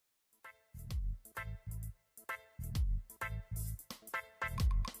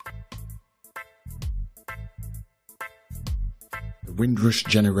Windrush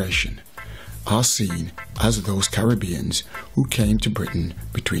generation are seen as those Caribbeans who came to Britain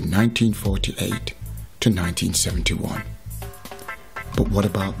between 1948 to 1971. But what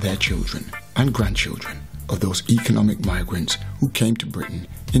about their children and grandchildren of those economic migrants who came to Britain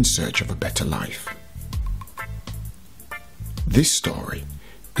in search of a better life? This story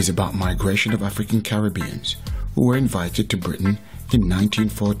is about migration of African Caribbeans who were invited to Britain in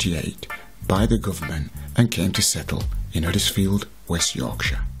 1948 by the government and came to settle in Huddersfield, West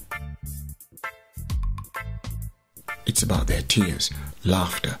Yorkshire. It's about their tears,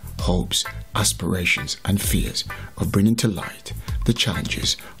 laughter, hopes, aspirations and fears of bringing to light the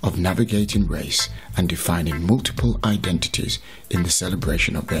challenges of navigating race and defining multiple identities in the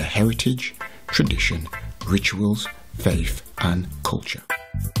celebration of their heritage, tradition, rituals, faith and culture.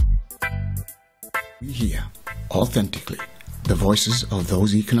 We hear, authentically, the voices of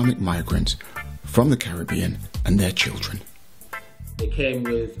those economic migrants from the Caribbean and their children. They came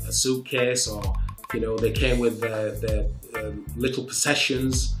with a suitcase, or they came with their little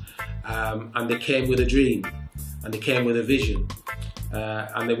possessions, and they came with a dream, and they came with a vision,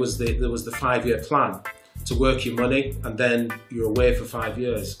 and there was the 5-year plan to work your money, and then you're away for 5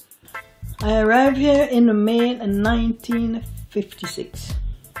 years. I arrived here in May in 1956.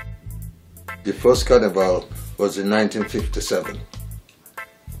 The first carnival was in 1957.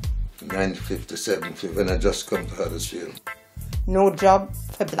 1957, when I just come to Huddersfield. No job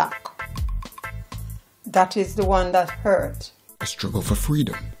for black. That is the one that hurt. A struggle for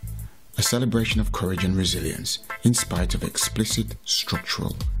freedom, a celebration of courage and resilience in spite of explicit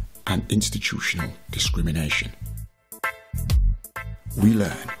structural and institutional discrimination. We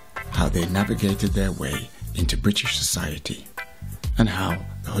learn how they navigated their way into British society and how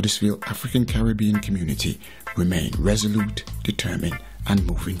the Huddersfield African Caribbean community remained resolute, determined and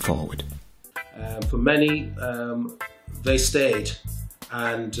moving forward. For many, they stayed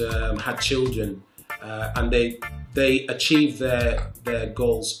and had children, and they achieved their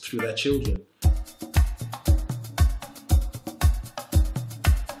goals through their children.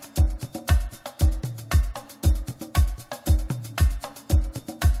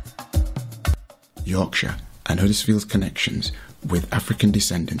 Yorkshire and Huddersfield's connections with African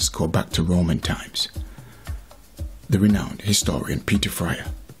descendants go back to Roman times. The renowned historian Peter Fryer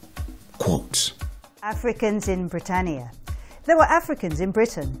quotes, "Africans in Britannia. There were Africans in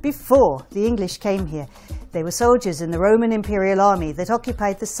Britain before the English came here. They were soldiers in the Roman Imperial Army that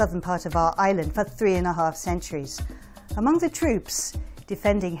occupied the southern part of our island for 3.5 centuries. Among the troops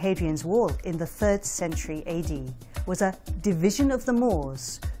defending Hadrian's Wall in the 3rd century AD was a division of the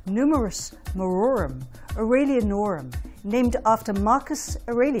Moors, Numerus Mororum Aurelianorum, named after Marcus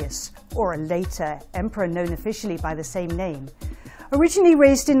Aurelius, or a later emperor known officially by the same name. Originally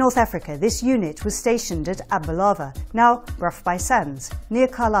raised in North Africa, this unit was stationed at Abalava, now Rough by Sands, near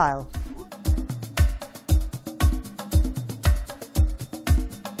Carlisle.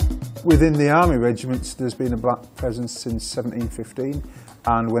 Within the army regiments, there's been a black presence since 1715,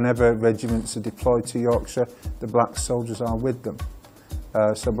 and whenever regiments are deployed to Yorkshire, the black soldiers are with them.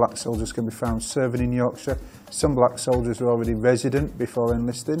 So black soldiers can be found serving in Yorkshire. Some black soldiers are already resident before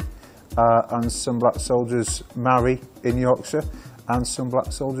enlisting, and some black soldiers marry in Yorkshire, and some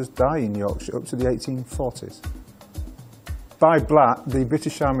black soldiers die in Yorkshire up to the 1840s. By black, the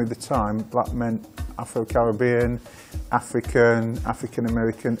British Army at the time, black meant Afro-Caribbean, African,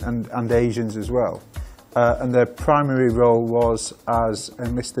 African-American and Asians as well. And their primary role was as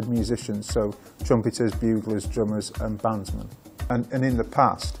enlisted musicians, so trumpeters, buglers, drummers and bandsmen. And in the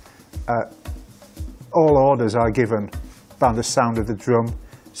past, all orders are given by the sound of the drum,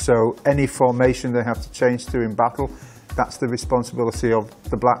 so any formation they have to change to in battle, that's the responsibility of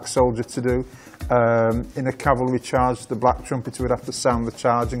the black soldier to do. In a cavalry charge, the black trumpeter would have to sound the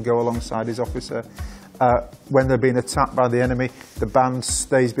charge and go alongside his officer. When they're being attacked by the enemy, the band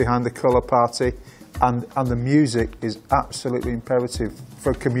stays behind the colour party, and the music is absolutely imperative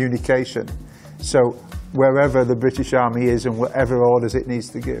for communication. So wherever the British Army is and whatever orders it needs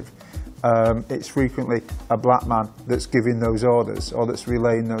to give, it's frequently a black man that's giving those orders or that's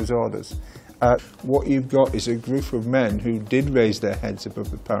relaying those orders. What you've got is a group of men who did raise their heads above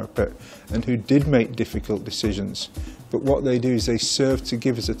the parapet and who did make difficult decisions. But what they do is they serve to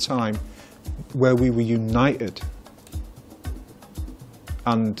give us a time where we were united.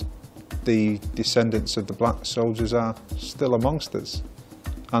 And the descendants of the black soldiers are still amongst us.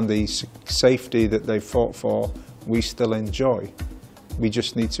 And the safety that they fought for, we still enjoy. We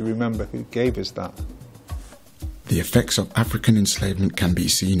just need to remember who gave us that. The effects of African enslavement can be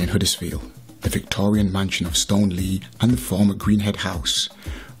seen in Huddersfield, the Victorian mansion of Stoneleigh and the former Greenhead House,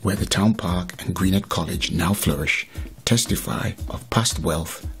 where the town park and Greenhead College now flourish testify of past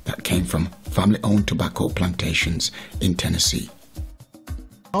wealth that came from family-owned tobacco plantations in Tennessee.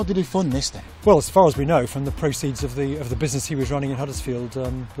 How did he fund this then? Well, as far as we know, from the proceeds of the business he was running in Huddersfield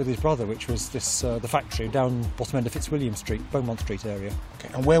with his brother, which was this the factory down bottom end of Fitzwilliam Street, Beaumont Street area.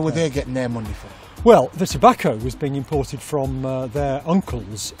 Okay. And where were they getting their money from? Well, the tobacco was being imported from their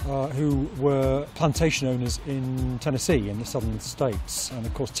uncles, who were plantation owners in Tennessee, in the southern states, and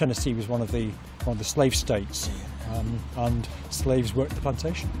of course Tennessee was one of the slave states, and slaves worked the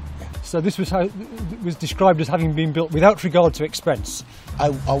plantation. Yeah. So this was how it was described as having been built without regard to expense.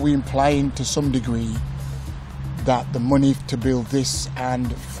 Are we implying to some degree that the money to build this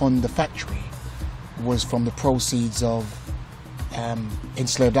and fund the factory was from the proceeds of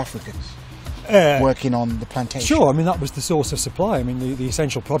enslaved Africans working on the plantation? Sure, I mean that was the source of supply. I mean the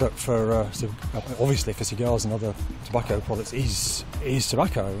essential product for obviously for cigars and other tobacco products is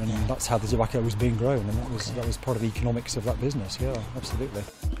tobacco, and that's how the tobacco was being grown, and that was part of the economics of that business. Yeah, absolutely.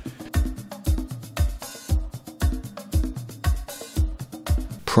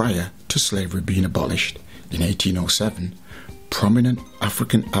 Prior to slavery being abolished in 1807, prominent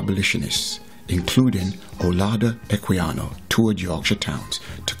African abolitionists, including Olaudah Equiano, toured Yorkshire towns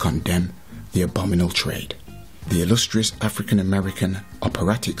to condemn the abominable trade. The illustrious African-American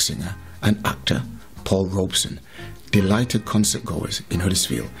operatic singer and actor Paul Robeson delighted concertgoers in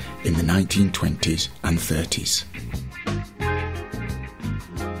Huddersfield in the 1920s and 30s.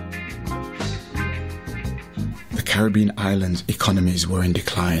 The Caribbean islands' economies were in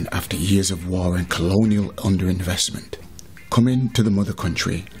decline after years of war and colonial underinvestment. Coming to the mother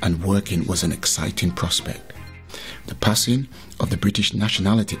country and working was an exciting prospect. The passing of the British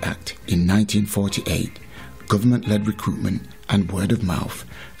Nationality Act in 1948, government-led recruitment and word of mouth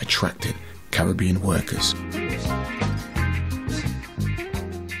attracted Caribbean workers.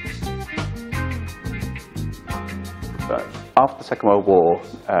 After the Second World War,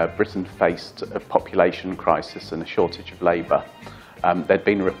 Britain faced a population crisis and a shortage of labour. There'd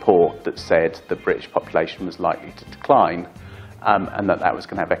been a report that said the British population was likely to decline, and that was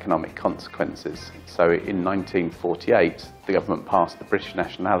going to have economic consequences. So in 1948, the government passed the British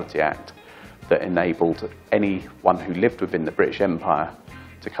Nationality Act that enabled anyone who lived within the British Empire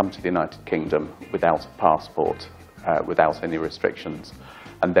to come to the United Kingdom without a passport, without any restrictions.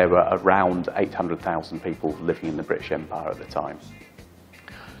 And there were around 800,000 people living in the British Empire at the time.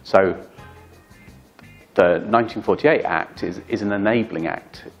 So the 1948 Act is an enabling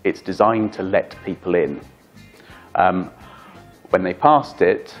act. It's designed to let people in. When they passed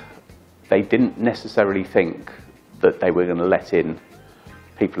it, they didn't necessarily think that they were going to let in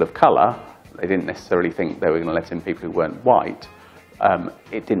people of colour. They didn't necessarily think they were going to let in people who weren't white.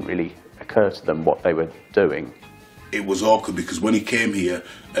 It didn't really occur to them what they were doing. It was awkward because when he came here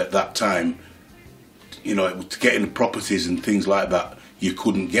at that time, you know, to get in properties and things like that, you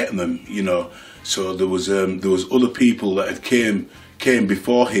couldn't get them, you know. So there was other people that had came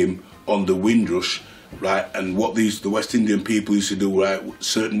before him on the Windrush, right? And what the West Indian people used to do, right?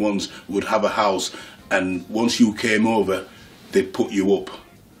 Certain ones would have a house, and once you came over, they'd put you up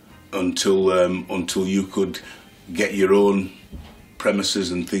until you could get your own premises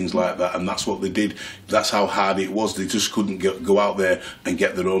and things like that, and that's what they did. That's how hard it was. They just couldn't go out there and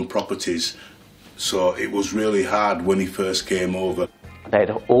get their own properties. So it was really hard when he first came over. They had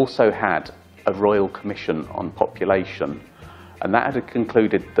also had a Royal Commission on Population, and that had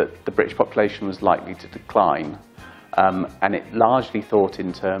concluded that the British population was likely to decline, and it largely thought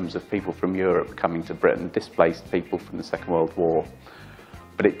in terms of people from Europe coming to Britain, displaced people from the Second World War.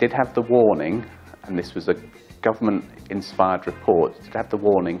 But it did have the warning, and this was a government-inspired report, to have the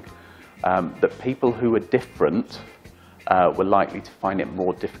warning that people who were different were likely to find it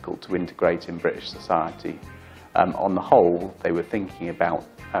more difficult to integrate in British society. On the whole, they were thinking about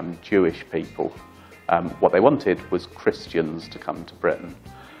Jewish people. What they wanted was Christians to come to Britain.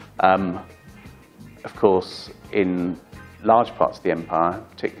 Of course, in large parts of the empire,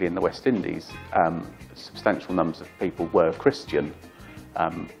 particularly in the West Indies, substantial numbers of people were Christian,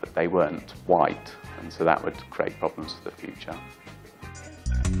 but they weren't white. And so that would create problems for the future.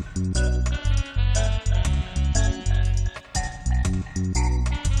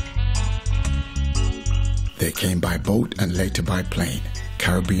 They came by boat and later by plane.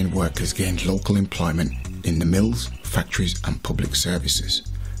 Caribbean workers gained local employment in the mills, factories and public services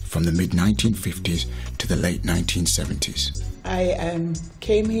from the mid-1950s to the late 1970s. I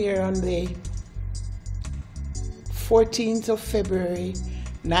came here on the 14th of February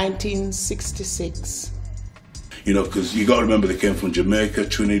 1966. You know, because you got to remember they came from Jamaica,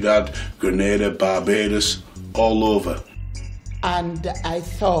 Trinidad, Grenada, Barbados, all over. And I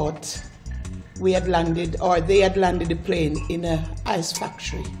thought we had landed, or they had landed the plane in an ice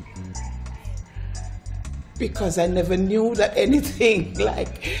factory. Because I never knew that anything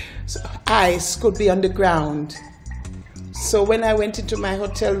like ice could be on the ground. So when I went into my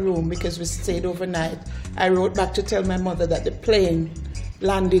hotel room, because we stayed overnight, I wrote back to tell my mother that the plane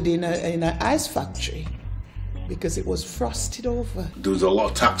landed in an ice factory because it was frosted over. There was a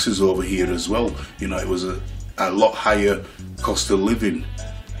lot of taxes over here as well. You know, it was a lot higher cost of living,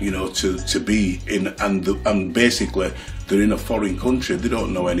 you know, to be in, and basically they're in a foreign country. They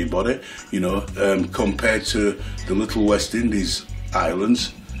don't know anybody, you know, compared to the little West Indies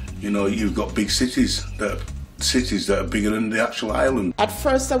islands. You know, you've got big cities that are bigger than the actual island. At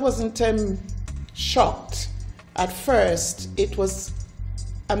first I wasn't shocked. At first it was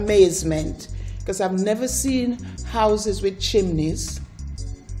amazement, because I've never seen houses with chimneys.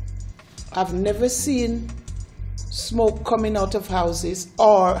 I've never seen smoke coming out of houses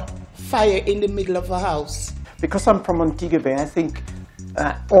or fire in the middle of a house. Because I'm from Montego Bay, I think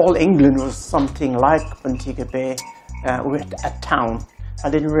all England was something like Montego Bay, with a town. I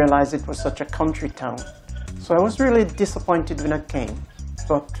didn't realize it was such a country town. So I was really disappointed when I came,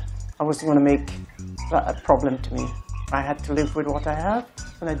 but I wasn't going to make that a problem to me. I had to live with what I had,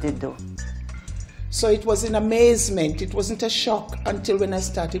 and I did do. So it was an amazement. It wasn't a shock until when I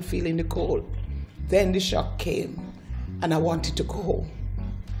started feeling the cold. Then the shock came, and I wanted to go home,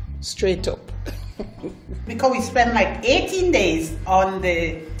 straight up. Because we spent like 18 days on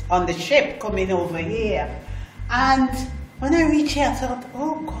the ship coming over here, and when I reached here, I thought,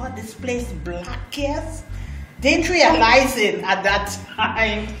 oh God, this place is black, yes? Didn't realizing at that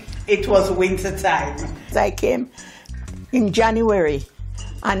time it was winter time. I came in January,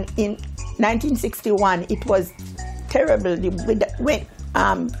 and in 1961 it was terrible.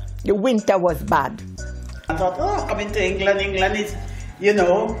 The winter was bad. I thought, oh, coming to England, England is, you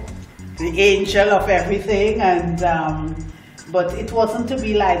know, the angel of everything, and but it wasn't to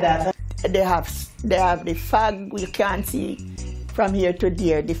be like that. They have the fog, you can't see from here to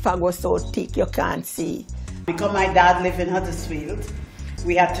there. The fog was so thick you can't see. Because my dad lived in Huddersfield,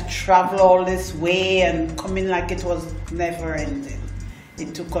 we had to travel all this way and come in like it was never ending.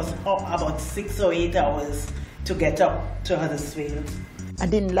 It took us about 6 or 8 hours to get up to Huddersfield. I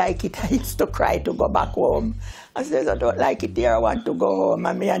didn't like it. I used to cry to go back home. I said, I don't like it here, I want to go home.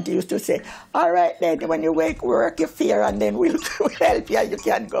 And my auntie used to say, all right then, when you work your fear, and then we'll help you, you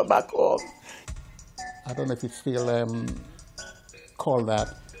can go back home. I don't know if it's still called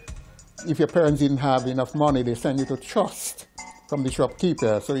that. If your parents didn't have enough money, they send you to trust from the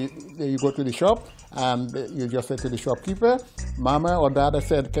shopkeeper. So you go to the shop and you just say to the shopkeeper, Mama or Dada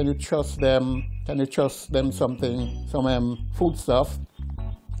said, can you trust them something, some food stuff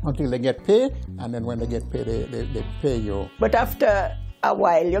until they get paid, and then when they get paid, they pay you. But after a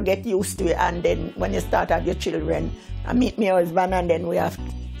while, you get used to it, and then when you start have your children, I meet my husband, and then we have,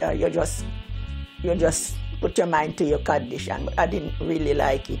 you just put your mind to your condition. But I didn't really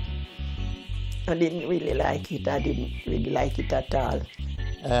like it. I didn't really like it at all.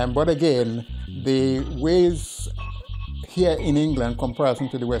 But again, the ways here in England, comparison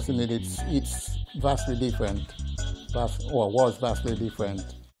to the West Indies, it's vastly different, was vastly different.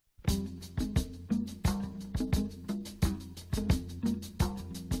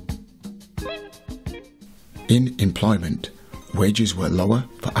 In employment, wages were lower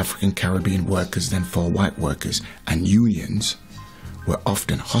for African Caribbean workers than for white workers, and unions were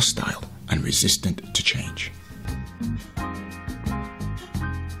often hostile and resistant to change.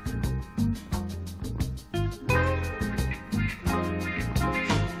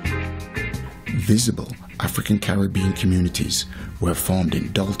 Visible African Caribbean communities were formed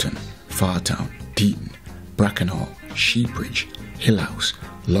in Dalton, Fartown, Deaton, Brackenhall, Sheepridge, Hillhouse,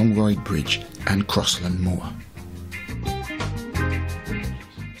 Longroyd Bridge and Crossland Moor.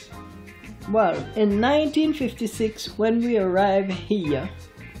 Well, in 1956, when we arrived here,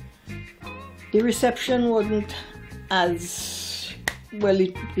 the reception wasn't as well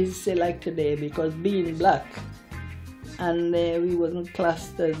it is like today, because being black, and we wasn't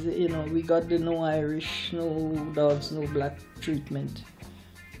classed as, you know, we got the no Irish, no dogs, no black treatment.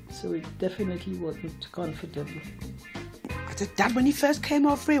 So it definitely wasn't comfortable. I said, Dad, when he first came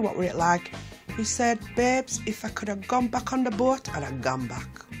over here, what were it like? He said, babes, if I could have gone back on the boat, I'd have gone back.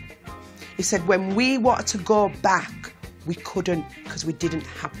 He said, when we wanted to go back, we couldn't because we didn't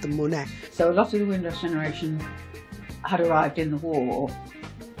have the money. So a lot of the Windrush generation had arrived in the war.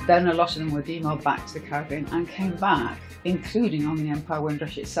 Then a lot of them were demobbed back to the Caribbean and came back, including on the Empire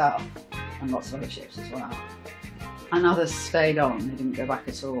Windrush itself, and lots of other ships as well. And others stayed on, they didn't go back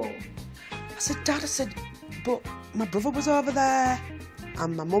at all. I said, Dad, but my brother was over there.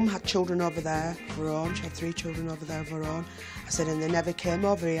 And my mum had children over there of her own. She had 3 children over there of her own. I said, and they never came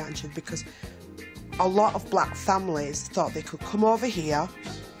over here, and she said, because a lot of black families thought they could come over here,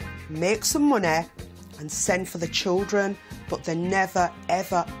 make some money and send for the children, but they never,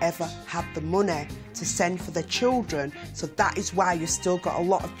 ever, ever had the money to send for the children. So that is why you still got a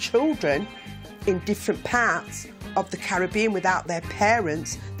lot of children in different parts of the Caribbean without their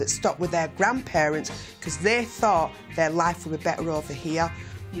parents that stopped with their grandparents because they thought their life would be better over here.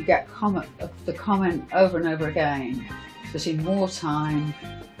 You get the comment over and over again that in wartime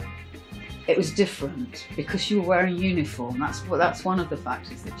it was different because you were wearing uniform. That's one of the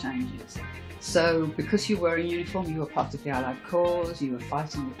factors that changes. So because you were wearing uniform, you were part of the Allied cause, you were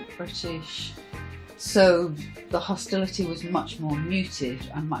fighting with the British. So the hostility was much more muted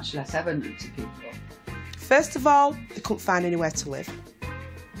and much less evident to people. First of all, they couldn't find anywhere to live.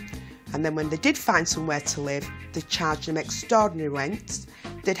 And then when they did find somewhere to live, they charged them extraordinary rents.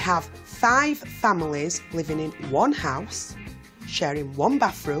 They'd have 5 families living in one house, sharing one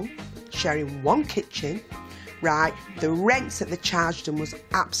bathroom, sharing one kitchen, right? The rents that they charged them was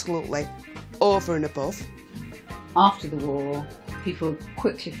absolutely over and above. After the war, people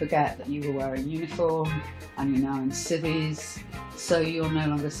quickly forget that you were wearing uniform and you're now in civvies, so you're no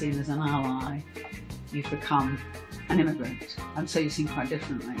longer seen as an ally. You've become an immigrant, and so you're seen quite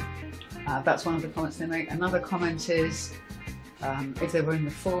differently. That's one of the comments they make. Another comment is, if they were in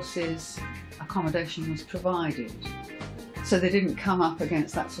the forces, accommodation was provided. So they didn't come up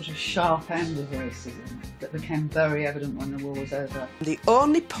against that sort of sharp end of racism that became very evident when the war was over. The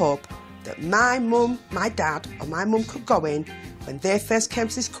only pub that my mum, my dad or my mum could go in when they first came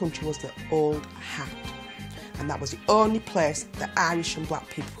to this country was the Old Hat. And that was the only place that Irish and black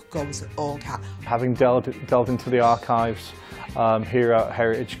people could go, was the Old Hat. Having delved into the archives here at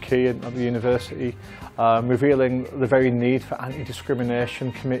Heritage Key at the university, revealing the very need for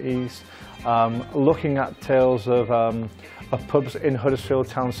anti-discrimination committees, looking at tales of pubs in Huddersfield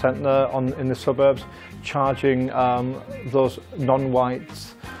town centre in the suburbs, charging those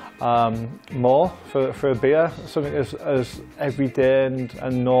non-whites more for a beer, something as everyday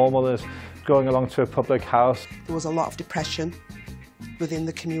and normal as going along to a public house. There was a lot of depression within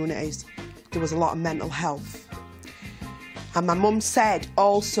the communities. There was a lot of mental health. And my mum said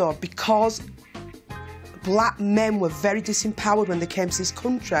also, because black men were very disempowered when they came to this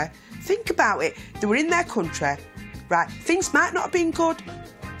country, think about it, they were in their country, right? Things might not have been good.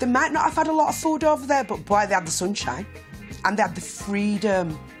 They might not have had a lot of food over there, but boy, they had the sunshine and they had the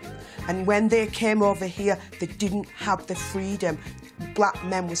freedom. And when they came over here, they didn't have the freedom. Black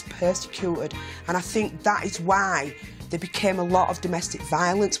men was persecuted, and I think that is why there became a lot of domestic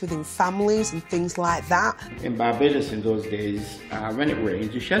violence within families and things like that. In Barbados in those days, when it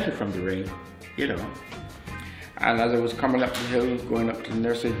rained, you sheltered from the rain, you know. And as I was coming up the hill, going up to the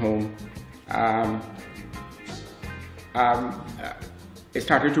nursing home, it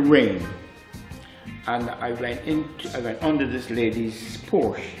started to rain, and I went under this lady's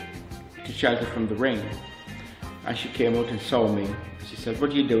porch to shelter from the rain. And she came out and saw me. She said, "What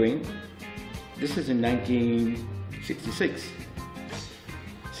are you doing?" This is in 1966,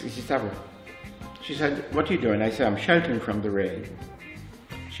 67. She said, "What are you doing?" I said, "I'm sheltering from the rain."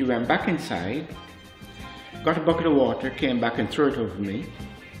 She went back inside, got a bucket of water, came back and threw it over me.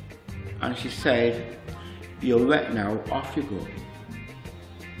 And she said, "You're wet now, off you go."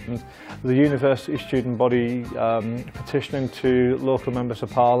 The university student body petitioning to local members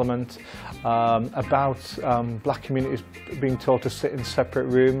of parliament about black communities being told to sit in separate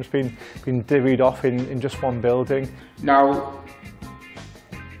rooms, being divvied off in just one building. Now,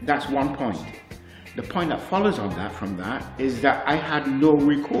 that's one point. The point that follows on that from that is that I had no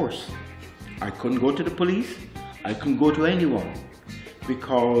recourse. I couldn't go to the police, I couldn't go to anyone,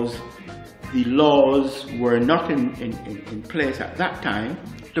 because the laws were not in place at that time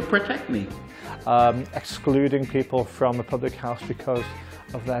to protect me. Excluding people from a public house because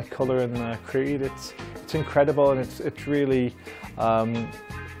of their colour and their creed, it's incredible, and it's really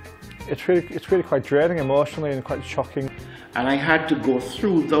quite draining emotionally and quite shocking. And I had to go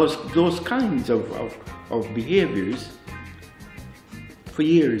through those kinds of behaviours for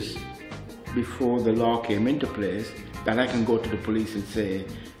years before the law came into place that I can go to the police and say,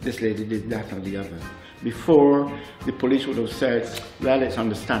 this lady did that or the other. Before, the police would have said, well, it's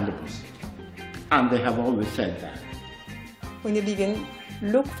understandable. And they have always said that. When you begin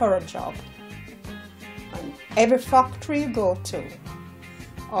look for a job, and every factory you go to,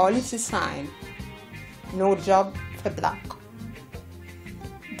 all is a sign, no job for black.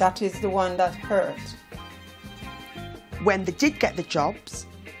 That is the one that hurt. When they did get the jobs,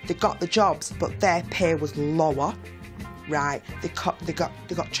 they got the jobs, but their pay was lower, right. They got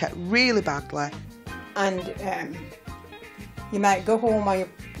checked really badly. And you might go home and you're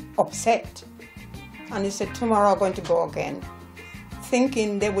upset. And you said, tomorrow I'm going to go again,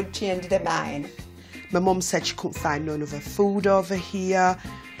 thinking they would change their mind. My mum said she couldn't find none of her food over here,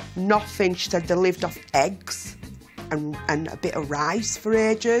 nothing. She said they lived off eggs and a bit of rice for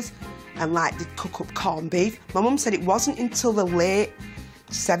ages, and like they'd cook up corned beef. My mum said it wasn't until the late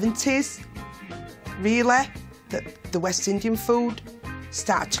 70s, really, that the West Indian food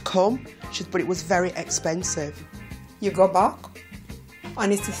started to come. She said, but it was very expensive. You go back,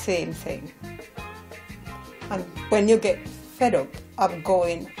 and it's the same thing. And when you get fed up of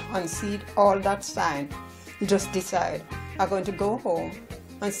going and see all that sign, you just decide, I'm going to go home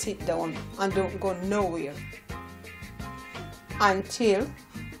and sit down and don't go nowhere until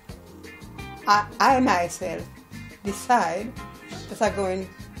I myself decide that I'm going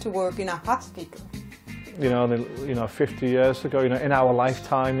to work in a hospital. You know, 50 years ago, in our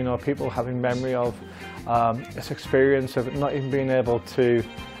lifetime, people having memory of this experience of not even being able to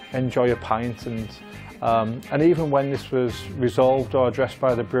enjoy a pint, and even when this was resolved or addressed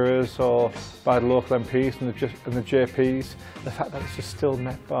by the brewers or by the local MPs and the JPs, the fact that it's just still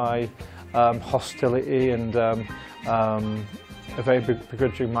met by hostility and a very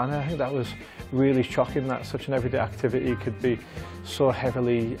begrudging manner, I think that was really shocking that such an everyday activity could be so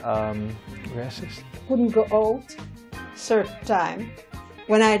heavily racist. Couldn't go out certain time.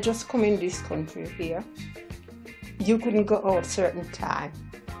 When I just come in this country here, you couldn't go out certain time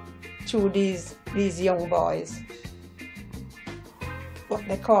to these young boys. What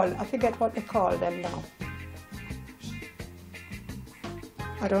they call, I forget what they call them now.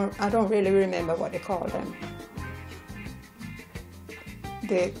 I don't really remember what they call them.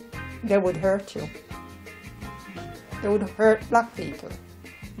 They would hurt you. They would hurt black people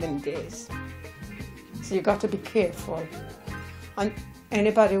them days. So you got to be careful. And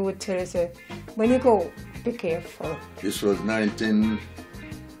anybody would tell you, say, when you go, be careful. This was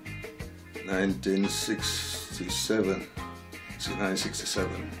 1967,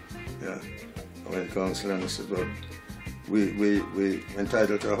 1967, yeah. I went to council and I said, well, we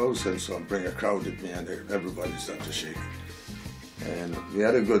entitled to a house and so bring a crowd with me and everybody started to shake. And we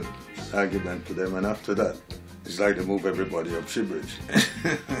had a good argument with them, and after that, it's like they move everybody up Shipbridge.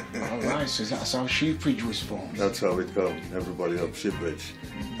 All right, so that's how Shipbridge was formed. That's how it come, everybody up Shipbridge.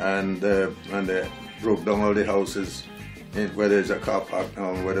 And they broke down all the houses, where there's a car park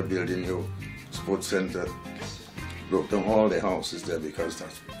now, where they're building new sports centre. Broke down all the houses there because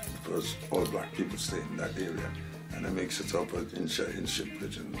all black people stay in that area. And they mix it up in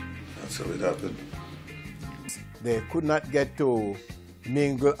Shipbridge, and that's how it happened. They could not get to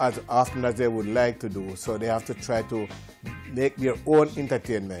mingle as often as they would like to do, so they have to try to make their own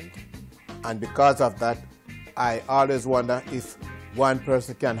entertainment. And because of that, I always wonder if one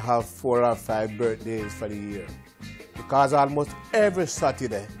person can have 4 or 5 birthdays for the year. Because almost every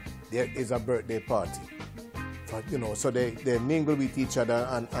Saturday there is a birthday party. So they mingle with each other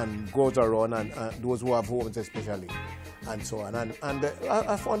and goes around, and those who have homes especially, and so on. And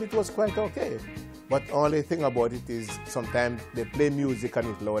I found it was quite okay. But the only thing about it is sometimes they play music and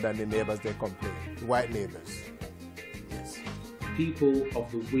it's loud and the neighbors, they complain. The white neighbors. Yes. People of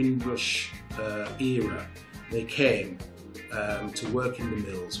the Windrush era, they came to work in the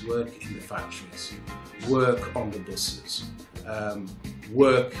mills, work in the factories, work on the buses,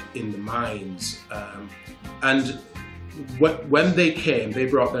 work in the mines. And when they came, they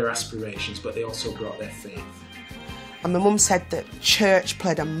brought their aspirations, but they also brought their faith. And my mum said that church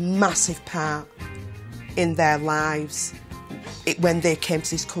played a massive part in their lives when they came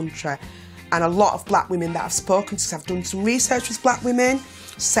to this country. And a lot of black women that I've spoken to, because I've done some research with black women,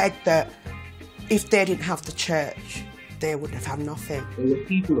 said that if they didn't have the church, they would have had nothing. They were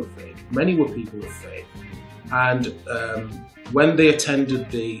people of faith. Many were people of faith. And when they attended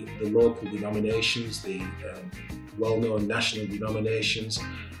the local denominations, the well-known national denominations,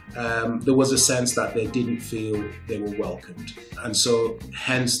 there was a sense that they didn't feel they were welcomed. And so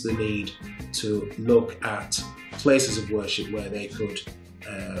hence the need to look at places of worship where they could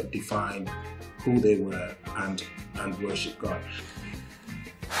define who they were and worship God.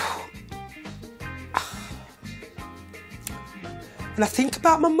 When I think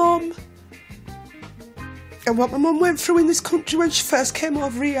about my mum and what my mum went through in this country when she first came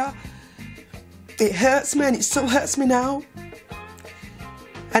over here, it hurts me, and it still hurts me now.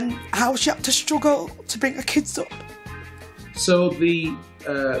 And how she had to struggle to bring her kids up. So the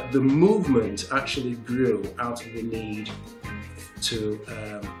movement actually grew out of the need to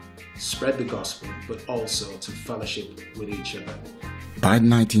spread the gospel, but also to fellowship with each other. by the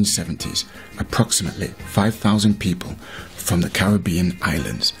 1970s, approximately 5,000 people from the Caribbean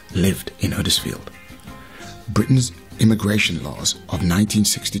islands lived in Huddersfield. Britain's immigration laws of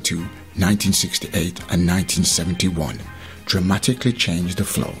 1962, 1968 and 1971 dramatically changed the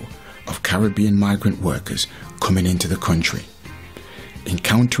flow of Caribbean migrant workers coming into the country.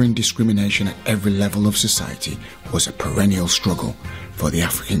 Encountering discrimination at every level of society was a perennial struggle for the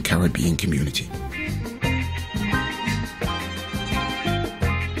African Caribbean community.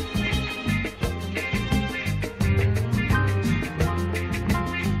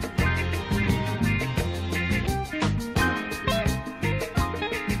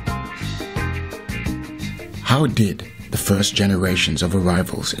 How did the first generations of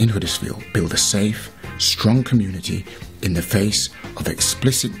arrivals in Huddersfield build a safe, strong community in the face of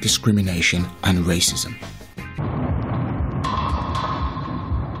explicit discrimination and racism?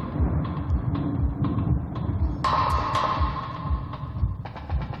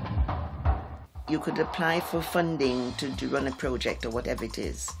 You could apply for funding to run a project or whatever it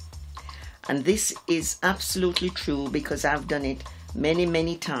is. And this is absolutely true because I've done it many,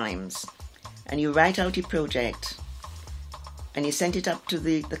 many times. And you write out your project and you send it up to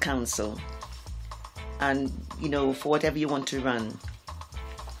the council, and you know, for whatever you want to run.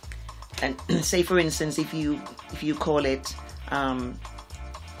 And say for instance, if you call it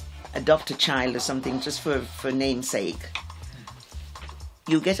adopt a child or something, just for namesake,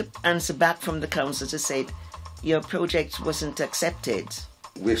 you get an answer back from the council to say your project wasn't accepted.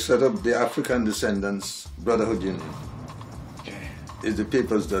 We set up the African Descendants Brotherhood Union. It's the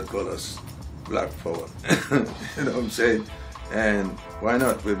papers that call us Black Power. You know what I'm saying? And why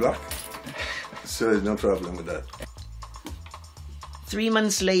not? We're black. So there's no problem with that. 3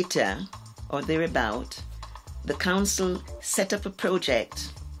 months later, or thereabout, the council set up a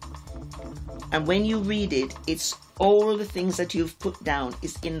project. And when you read it, it's all the things that you've put down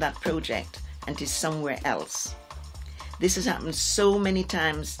is in that project and is somewhere else. This has happened so many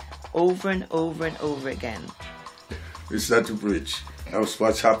times, over and over and over again. It's not to preach. That's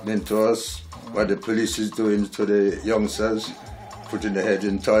what's happening to us, what the police is doing to the youngsters, putting their head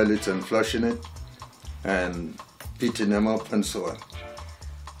in toilets and flushing it, and beating them up and so on.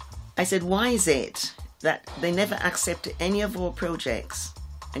 I said, why is it that they never accept any of our projects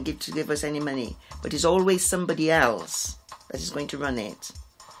and give us any money, but it's always somebody else that is going to run it,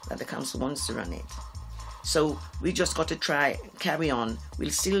 that the council wants to run it? So we just got to carry on.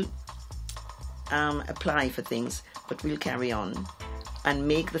 We'll still apply for things, but we'll carry on and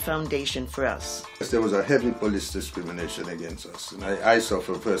make the foundation for us. There was a heavy police discrimination against us, and I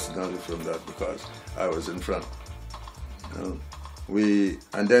suffer personally from that because I was in front. You know,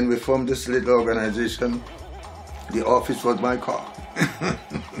 and then we formed this little organization. The office was my car.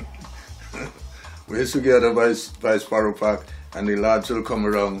 We used to gather by Sparrow Park, and the lads will come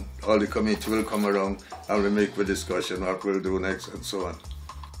around, all the committee will come around, and we make the discussion what we'll do next and so on.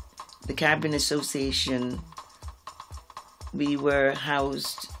 The Caribbean Association, we were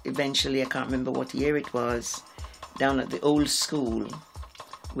housed eventually, I can't remember what year it was, down at the old school,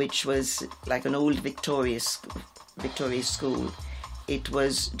 which was like an old Victorious school. It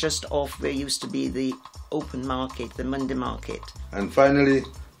was just off where used to be the open market, the Monday market. And finally,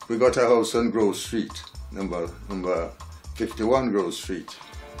 we got a house on Grove Street, number 51 Grove Street.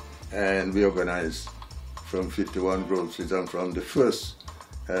 And we organized from 51 Grove Street and from the first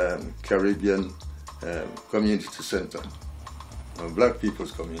Caribbean community center. Black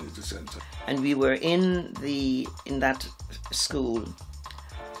People's Community Center. And we were in that school.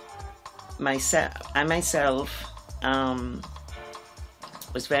 I myself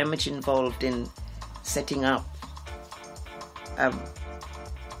was very much involved in setting up a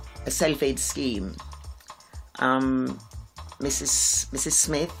self-aid scheme. Mrs.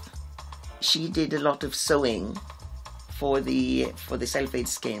 Smith, she did a lot of sewing for the self-aid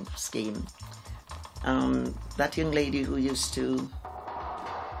scheme. That young lady who used to,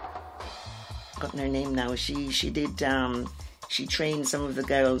 forgotten her name now, she trained some of the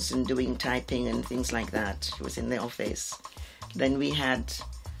girls in doing typing and things like that. She was in the office. Then we had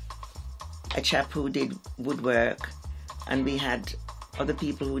a chap who did woodwork, and we had other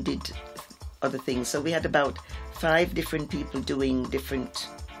people who did other things. So we had about 5 different people doing different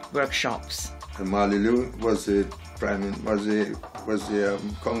workshops. And Marley Lou was the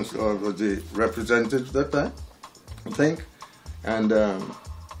council, or was the representative that time, I think, and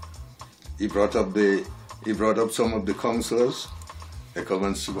he brought up some of the councillors. They come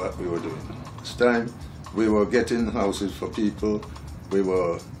and see what we were doing. This time we were getting houses for people. We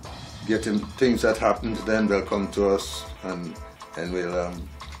were getting things that happened to them. They'll come to us and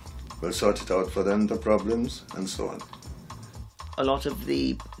we'll sort it out for them, the problems and so on. a lot of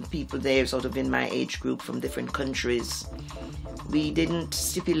the people there sort of in my age group from different countries. We didn't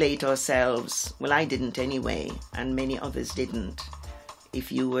stipulate ourselves, well, I didn't anyway, and many others didn't.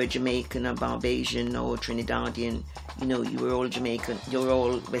 If you were Jamaican or Barbadian or Trinidadian, you know, you were all Jamaican, you're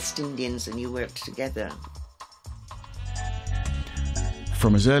all West Indians and you worked together.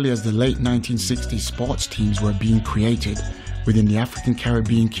 From as early as the late 1960s, sports teams were being created within the African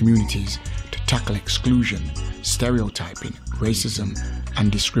Caribbean communities to tackle exclusion, stereotyping, racism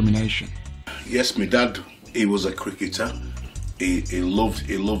and discrimination. Yes, my dad, he was a cricketer. He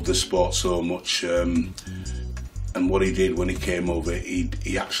loved the sport so much, and what he did when he came over,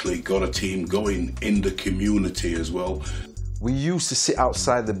 he actually got a team going in the community as well. We used to sit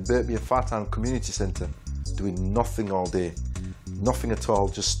outside the Birkby and Fartown Community Centre doing nothing all day. Nothing at all,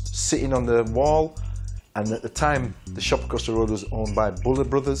 just sitting on the wall. And at the time, the shop across the road was owned by Buller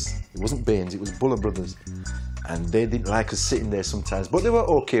Brothers. It wasn't Baines, it was Buller Brothers. And they didn't like us sitting there sometimes, but they were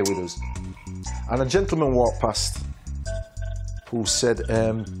okay with us. And a gentleman walked past who said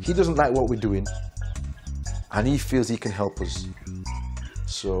he doesn't like what we're doing and he feels he can help us.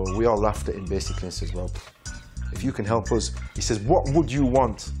 So we all laughed at him basically and says, well, if you can help us, he says, what would you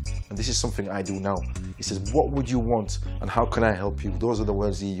want? And this is something I do now. He says, what would you want and how can I help you? Those are the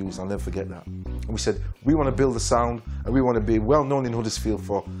words he used, I'll never forget that. And we said, we want to build a sound and we want to be well known in Huddersfield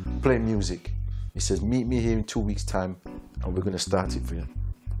for playing music. He says, meet me here in 2 weeks' time and we're going to start it for you.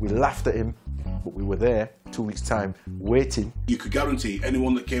 We laughed at him, but we were there 2 weeks' time, waiting. You could guarantee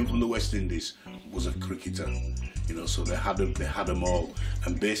anyone that came from the West Indies was a cricketer, you know, so they had them all.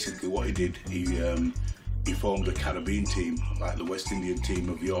 And basically what he did, he formed a Caribbean team, like the West Indian team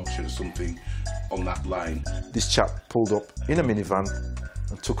of Yorkshire or something, on that line. This chap pulled up in a minivan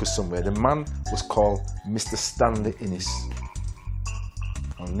and took us somewhere. The man was called Mr. Stanley Innes.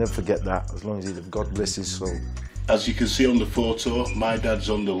 I'll never forget that, as long as he lived. God bless his soul. As you can see on the photo, my dad's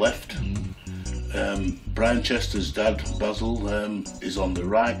on the left. Brian Chester's dad, Basil, is on the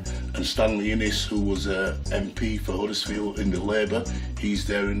right, and Stanley Innes, who was MP for Huddersfield in the Labour, he's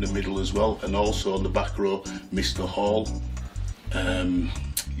there in the middle as well, and also on the back row, Mr. Hall,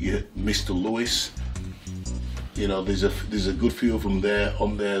 Mr. Lewis. You know, there's a good few of them there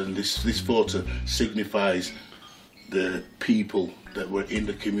on there, and this photo signifies the people that were in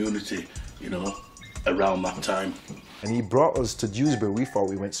the community, you know, around that time. And he brought us to Dewsbury. We thought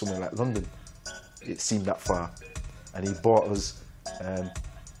we went somewhere like London. It seemed that far. And he bought us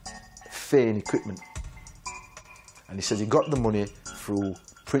Fane equipment. And he said he got the money through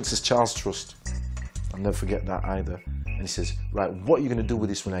Princess Charles Trust. I'll never forget that either. And he says, right, what are you going to do with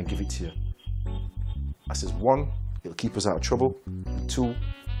this when I give it to you? I says, 1, it'll keep us out of trouble. And 2,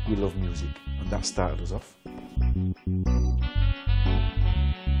 we love music. And that started us off.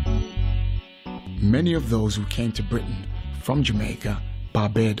 Many of those who came to Britain from Jamaica,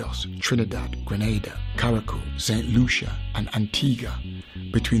 Barbados, Trinidad, Grenada, Carriacou, St. Lucia and Antigua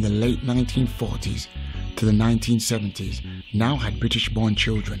between the late 1940s to the 1970s now had British-born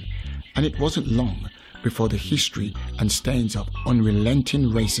children, and it wasn't long before the history and stains of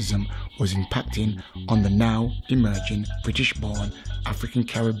unrelenting racism was impacting on the now emerging British-born African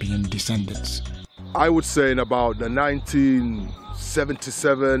Caribbean descendants. I would say in about the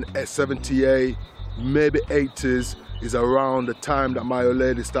 1977, 78, maybe 80s is around the time that my old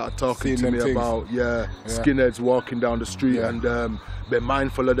lady started talking to me about skinheads walking down the street and be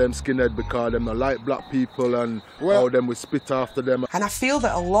mindful of them skinhead because them not like black people and how them we spit after them. And I feel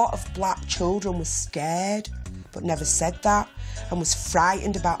that a lot of black children were scared but never said that and was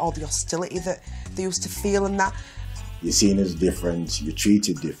frightened about all the hostility that they used to feel and that. You're seen as different, you're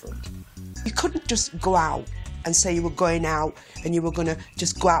treated different. You couldn't just go out and say you were going out and you were going to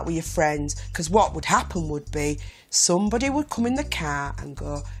just go out with your friends, because what would happen would be somebody would come in the car and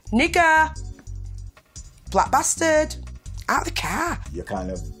go, nigger, black bastard, out of the car. You're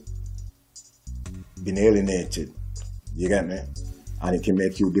kind of been alienated, you get me? And it can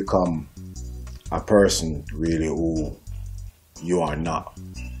make you become a person really who you are not.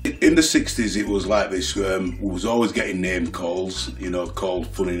 In the 60s it was like this, we was always getting name calls, you know, called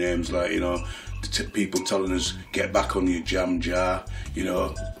funny names like, you know, people telling us, get back on your jam jar, you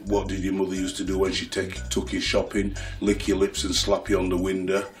know, what did your mother used to do when she took you shopping, lick your lips and slap you on the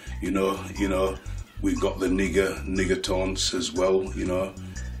window, you know, we got the nigger taunts as well, you know,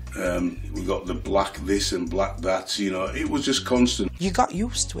 we got the black this and black that, you know, it was just constant. You got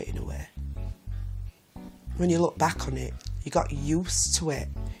used to it in a way. When you look back on it, you got used to it.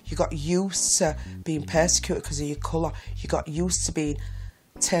 You got used to being persecuted because of your colour. You got used to being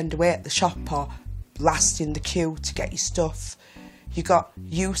turned away at the shop or last in the queue to get your stuff. You got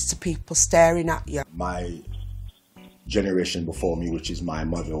used to people staring at you. My generation before me, which is my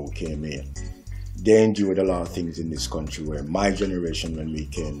mother who came here, they endured a lot of things in this country where my generation, when we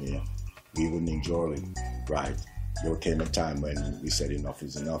came here, we wouldn't enjoy it, right? There came a time when we said enough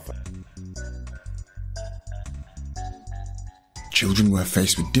is enough. Children were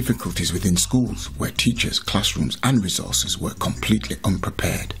faced with difficulties within schools where teachers, classrooms and resources were completely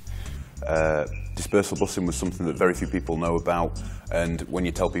unprepared. Dispersal busing was something that very few people know about, and when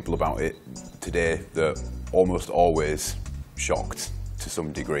you tell people about it today, they're almost always shocked to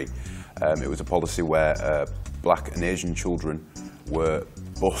some degree. It was a policy where black and Asian children were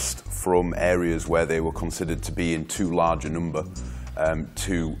bused from areas where they were considered to be in too large a number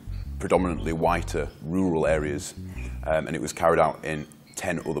to predominantly whiter rural areas, and it was carried out in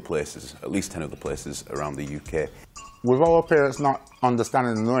 10 other places, at least 10 other places around the UK. With our parents not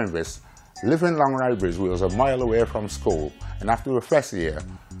understanding and knowing this, living along Rye Bridge, we was a mile away from school, and after the first year,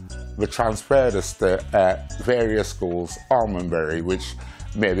 they transferred us to various schools, Almondbury, which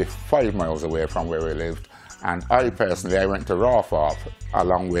maybe 5 miles away from where we lived, and I personally, went to Rawthorpe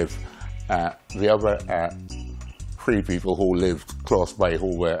along with the other 3 people who lived close by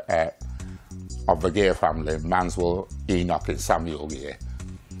who were of the Gay family, Manswell, Enoch and Samuel Gay.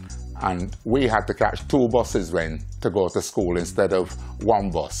 And we had to catch 2 buses then to go to school instead of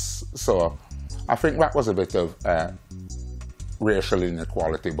 1 bus. So I think that was a bit of racial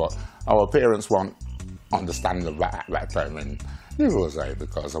inequality, but our parents weren't understanding of that at that time, and neither was I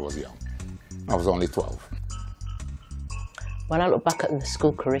because I was young. I was only 12. When I look back at the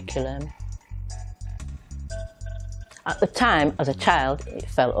school curriculum, at the time, as a child, it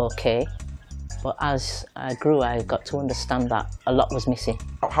felt okay. But as I grew, I got to understand that a lot was missing.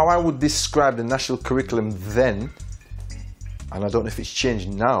 How I would describe the national curriculum then, and I don't know if it's changed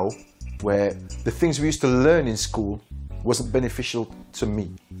now, where the things we used to learn in school wasn't beneficial to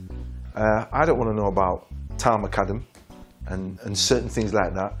me. I don't want to know about Tom Academy and certain things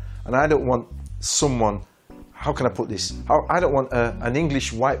like that. And I don't want someone, how can I put this? I don't want an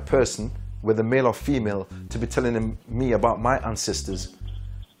English white person, whether male or female, to be telling me about my ancestors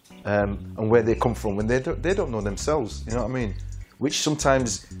and where they come from when they don't know themselves, you know what I mean? Which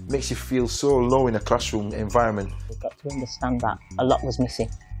sometimes makes you feel so low in a classroom environment. We've got to understand that a lot was missing.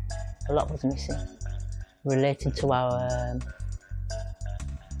 A lot was missing. Relating to our,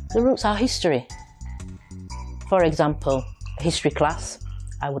 the roots, our history. For example, history class,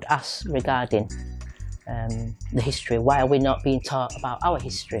 I would ask regarding the history. Why are we not being taught about our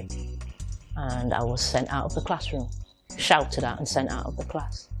history? And I was sent out of the classroom, shouted at and sent out of the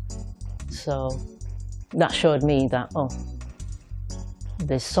class. So that showed me that, oh,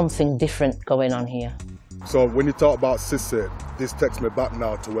 there's something different going on here. So when you talk about Sissy, this takes me back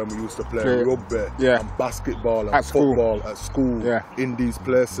now to when we used to play rugby and basketball and football at school in these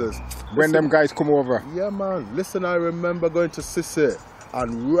places. When them guys come over. Yeah, man. Listen, I remember going to Sissy,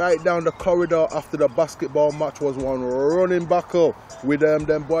 and right down the corridor after the basketball match was one running battle with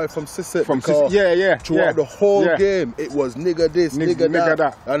them boy from Sissy. From Sissy, throughout the whole game, it was nigger this, nigger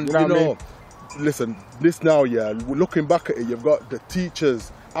that. And you know, listen, this now, looking back at it, you've got the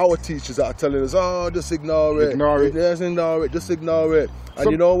teachers, our teachers that are telling us, oh, just ignore it. Just ignore it, just ignore it.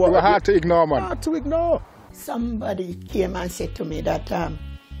 And you know what? It was hard to ignore, man. Hard to ignore. Somebody came and said to me that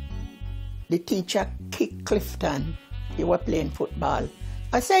the teacher kicked Clifton. He was playing football.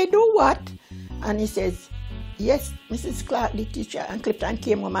 I said, do what? And he says, yes, Mrs. Clark, the teacher. And Clifton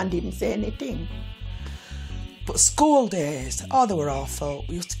came home and didn't say anything. But school days, oh, they were awful.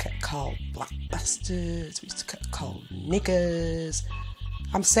 We used to get called black bastards. We used to get called niggers.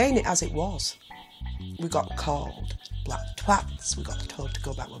 I'm saying it as it was. We got called black twats. We got told to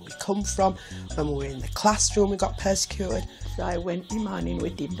go back where we come from. When we were in the classroom, we got persecuted. So I went in morning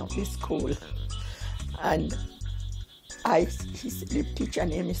with him to the school. And the teacher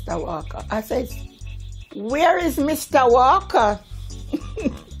named Mr. Walker. I said, where is Mr. Walker?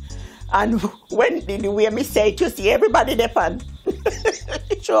 And when did you hear me say to see everybody there and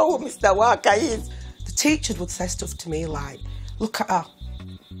show who Mr. Walker is? The teachers would say stuff to me like, look at her,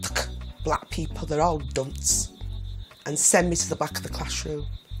 black people, they're all dunce, and send me to the back of the classroom,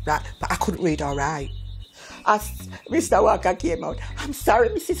 right? But I couldn't read or write. As Mr. Walker came out, I'm sorry,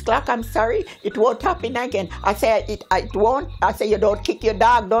 Mrs. Clark, I'm sorry, it won't happen again. I said, it won't. I said, you don't kick your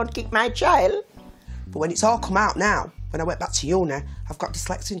dog, don't kick my child. But when it's all come out now, when I went back to uni, I've got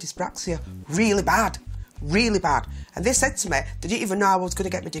dyslexia and dyspraxia, really bad, really bad. And they said to me, they didn't even know I was going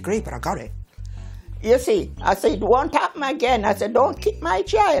to get my degree, but I got it. You see, I said, it won't happen again. I said, don't kick my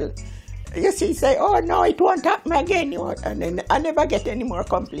child. You see, say, oh no, it won't happen again. And then I never get any more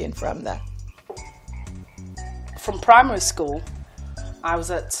complaint from that. From primary school, I was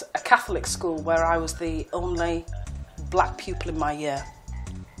at a Catholic school where I was the only black pupil in my year,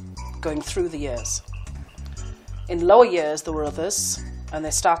 going through the years. In lower years, there were others, and they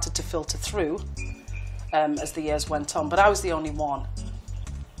started to filter through as the years went on, but I was the only one.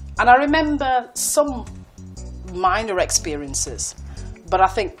 And I remember some minor experiences, but I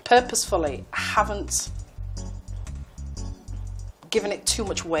think purposefully I haven't given it too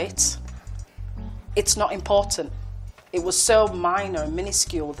much weight. It's not important. It was so minor and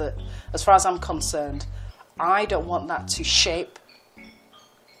minuscule that, as far as I'm concerned, I don't want that to shape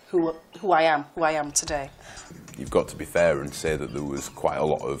who I am today. You've got to be fair and say that there was quite a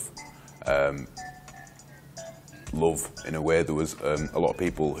lot of love in a way. There was a lot of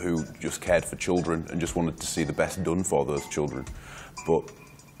people who just cared for children and just wanted to see the best done for those children, but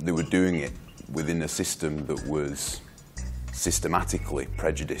they were doing it within a system that was systematically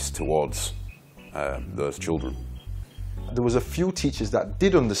prejudiced towards those children. There was a few teachers that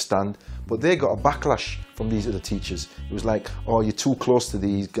did understand, but they got a backlash from these other teachers. It was like, oh, you're too close to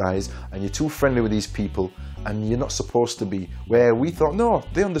these guys and you're too friendly with these people and you're not supposed to be. Where we thought, no,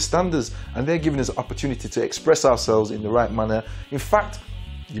 they understand us and they're giving us an opportunity to express ourselves in the right manner. In fact,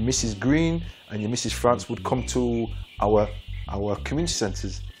 your Mrs. Green and your Mrs. France would come to our community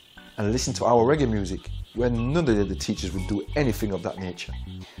centres and listen to our reggae music, when none of the teachers would do anything of that nature.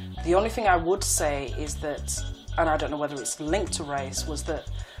 The only thing I would say is that, and I don't know whether it's linked to race, was that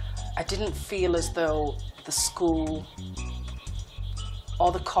I didn't feel as though the school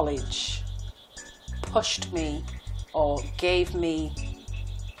or the college pushed me or gave me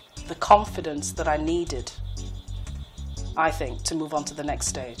the confidence that I needed, I think, to move on to the next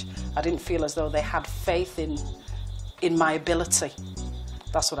stage. I didn't feel as though they had faith in my ability.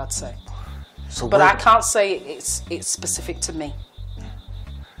 That's what I'd say. So but I can't say it's specific to me.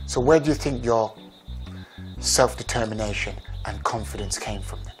 So where do you think your self-determination and confidence came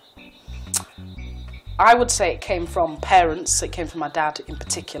from then? I would say it came from parents. It came from my dad in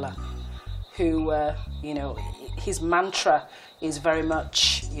particular, who, you know, his mantra is very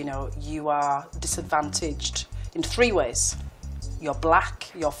much, you know, you are disadvantaged in 3 ways. You're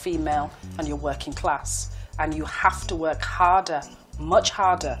black, you're female, and you're working class. And you have to work harder, much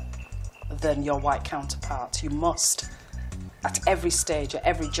harder, than your white counterpart. You must, at every stage, at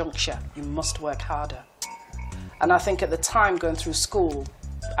every juncture, you must work harder. And I think at the time going through school,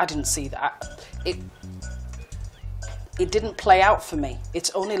 I didn't see that. It didn't play out for me.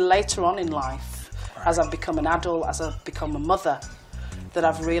 It's only later on in life, as I've become an adult, as I've become a mother, that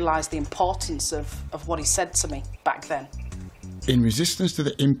I've realised the importance of what he said to me back then. In resistance to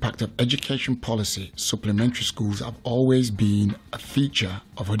the impact of education policy, supplementary schools have always been a feature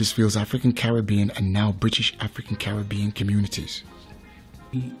of Huddersfield's African Caribbean and now British African Caribbean communities.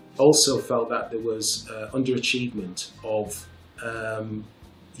 He also felt that there was underachievement of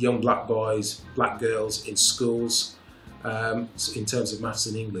young black boys, black girls in schools in terms of maths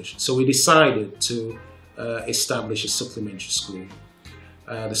and English. So we decided to establish a supplementary school.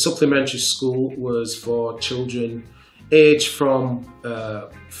 The supplementary school was for children aged from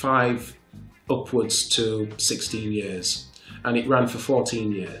 5 upwards to 16 years, and it ran for 14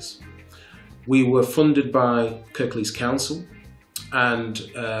 years. We were funded by Kirklees Council, and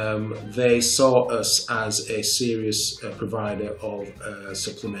they saw us as a serious provider of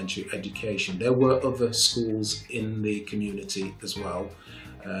supplementary education. There were other schools in the community as well,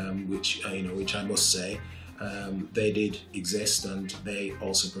 which I must say they did exist, and they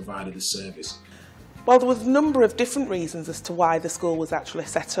also provided the service. Well, there was a number of different reasons as to why the school was actually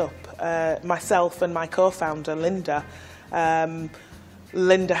set up. Myself and my co-founder, Linda,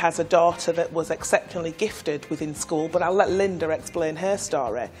 Linda has a daughter that was exceptionally gifted within school, but I'll let Linda explain her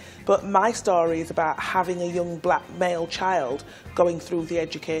story. But my story is about having a young black male child going through the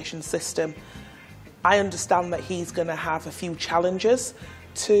education system. I understand that he's going to have a few challenges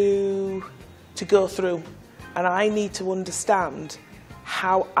to go through, and I need to understand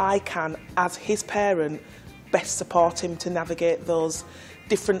how I can, as his parent, best support him to navigate those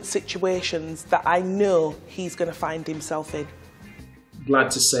different situations that I know he's going to find himself in.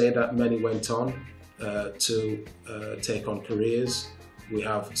 Glad to say that many went on to take on careers. We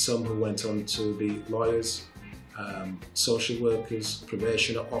have some who went on to be lawyers, social workers,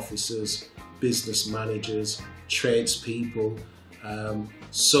 probation officers, business managers, tradespeople,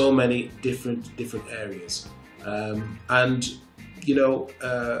 so many different areas. And you know,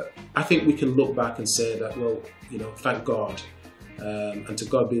 I think we can look back and say that, well, you know, thank God, and to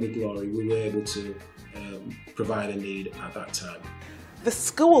God be the glory, we were able to provide a need at that time. The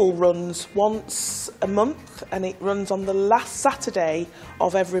school runs once a month, and it runs on the last Saturday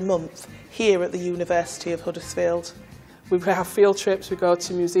of every month here at the University of Huddersfield. We have field trips, we go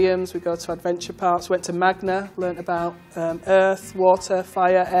to museums, we go to adventure parks, went to Magna, learnt about earth, water,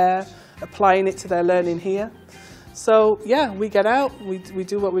 fire, air, applying it to their learning here. So yeah, we get out, we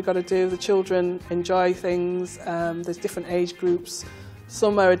do what we've got to do. The children enjoy things, there's different age groups.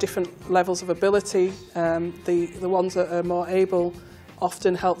 Some are at different levels of ability. The ones that are more able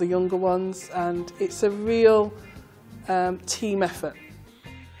often help the younger ones, and it's a real team effort.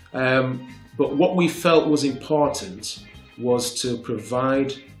 But what we felt was important was to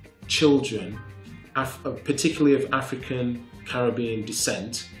provide children, particularly of African Caribbean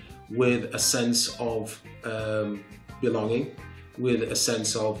descent, with a sense of belonging, with a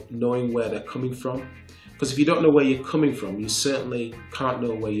sense of knowing where they're coming from. Because if you don't know where you're coming from, you certainly can't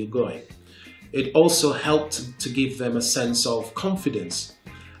know where you're going. It also helped to give them a sense of confidence.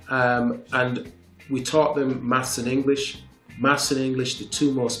 And we taught them maths and English. Maths and English, the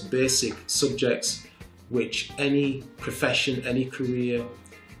two most basic subjects which any profession, any career,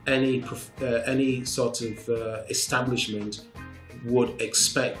 any sort of establishment would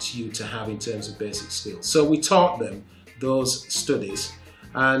expect you to have in terms of basic skills. So we taught them those studies,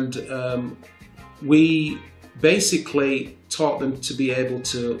 and we basically taught them to be able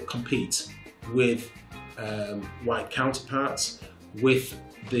to compete with white counterparts, with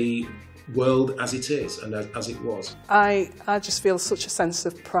the world as it is and as it was. I just feel such a sense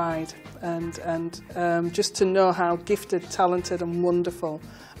of pride and just to know how gifted, talented and wonderful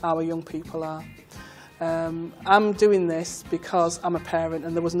our young people are. I'm doing this because I'm a parent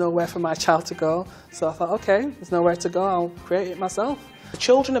and there was nowhere for my child to go, so I thought, okay, there's nowhere to go, I'll create it myself. The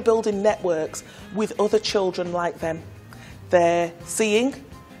children are building networks with other children like them. They're seeing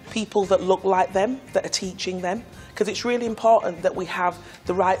people that look like them, that are teaching them, because it's really important that we have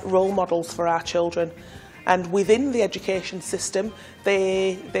the right role models for our children. And within the education system,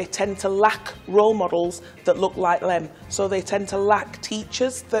 they tend to lack role models that look like them. So they tend to lack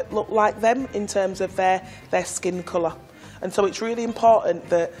teachers that look like them in terms of their skin colour. And so it's really important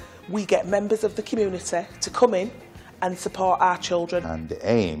that we get members of the community to come in and support our children. And the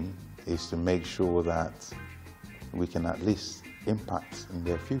aim is to make sure that we can at least impact in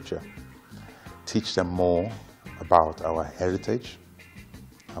their future. Teach them more about our heritage,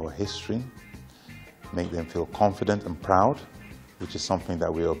 our history, make them feel confident and proud, which is something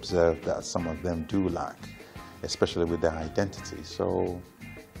that we observe that some of them do lack, especially with their identity. So,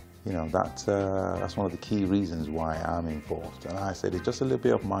 you know, that's one of the key reasons why I'm involved. And I said it's just a little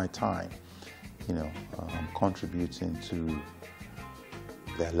bit of my time, you know, contributing to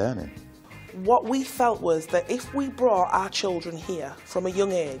their learning. What we felt was that if we brought our children here from a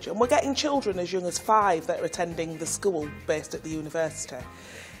young age, and we're getting children as young as 5 that are attending the school based at the university,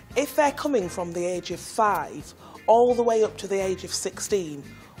 if they're coming from the age of 5 all the way up to the age of 16,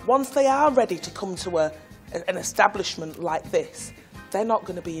 once they are ready to come to an establishment like this, they're not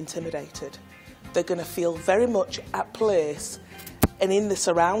going to be intimidated. They're going to feel very much at place and in the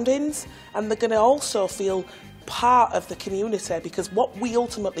surroundings, and they're going to also feel part of the community, because what we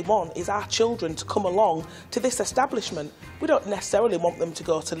ultimately want is our children to come along to this establishment. We don't necessarily want them to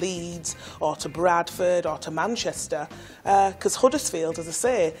go to Leeds or to Bradford or to Manchester, because Huddersfield, as I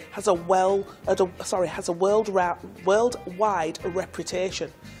say, has a worldwide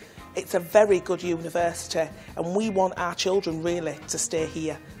reputation. It's a very good university, and we want our children really to stay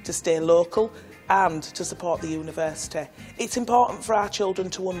here, to stay local and to support the university. It's important for our children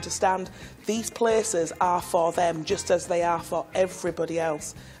to understand these places are for them just as they are for everybody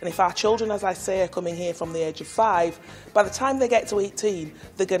else. And if our children, as I say, are coming here from the age of 5, by the time they get to 18,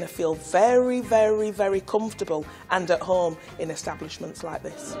 they're going to feel very, very, very comfortable and at home in establishments like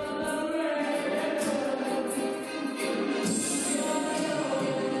this.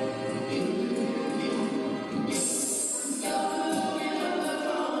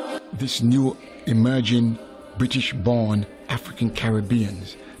 This new emerging British-born African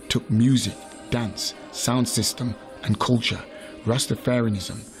Caribbeans took music, dance, sound system and culture,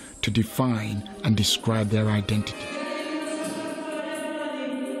 Rastafarianism, to define and describe their identity.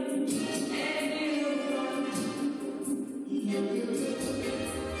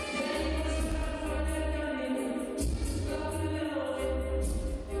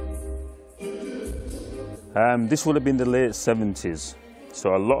 This would have been the late 70s.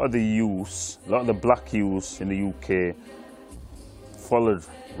 So a lot of the youth, a lot of the black youth in the UK followed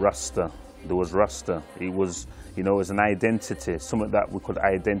Rasta. There was Rasta. It was, you know, as an identity, something that we could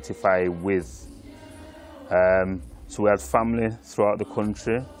identify with. So we had family throughout the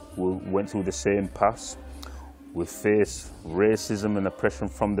country. We went through the same path. We faced racism and oppression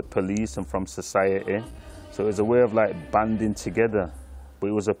from the police and from society. So it was a way of like banding together. But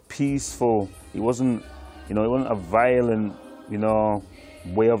it was a peaceful, it wasn't You know, it wasn't a violent, you know,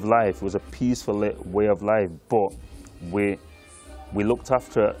 way of life. It was a peaceful way of life, but we looked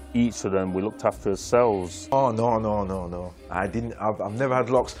after each other and we looked after ourselves. Oh, no. I've never had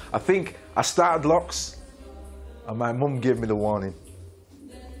locks. I think I started locks and my mum gave me the warning.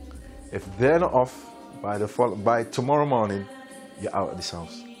 If they're not off by tomorrow morning, you're out of this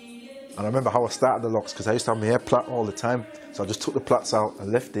house. And I remember how I started the locks, because I used to have my hair plait all the time. So I just took the plaits out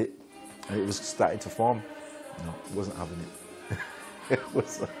and left it, and it was starting to form. No, it wasn't having it. It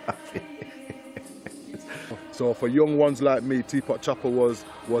wasn't having it. So for young ones like me, Teapot Chapel was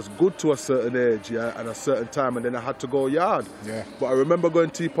good to a certain age, yeah, and a certain time, and then I had to go yard. Yeah. But I remember going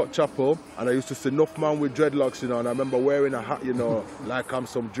to Teapot Chapel, and I used to see enough man with dreadlocks, you know, and I remember wearing a hat, you know, like I'm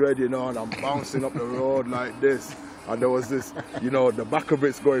some dread, you know, and I'm bouncing up the road like this. And there was this, you know, the back of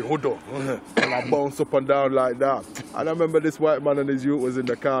it's going huddle, and I bounce up and down like that. And I remember this white man and his youth was in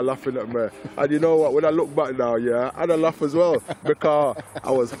the car laughing at me. And you know what, when I look back now, yeah, I had a laugh as well, because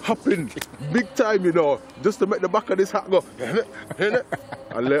I was hopping big time, you know, just to make the back of this hat go, and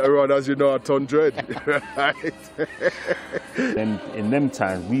later on, as you know, I turned dread. Right? And in them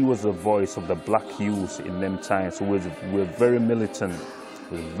times, we was the voice of the black youth in them times. So we were very militant.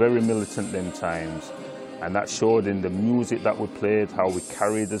 We were very militant them times. And that showed in the music that we played, how we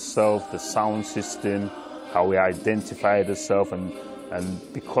carried ourselves, the sound system, how we identified ourselves. And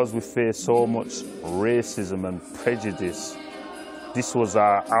because we faced so much racism and prejudice, this was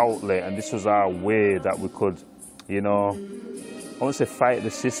our outlet and this was our way that we could, you know, I won't say fight the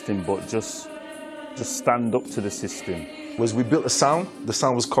system, but just stand up to the system. We built a sound. The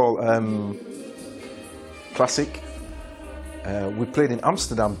sound was called Classic. We played in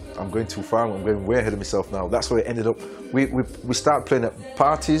Amsterdam. I'm going too far, I'm going way ahead of myself now. That's where it ended up. We started playing at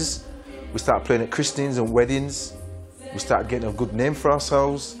parties, we started playing at christenings and weddings. We started getting a good name for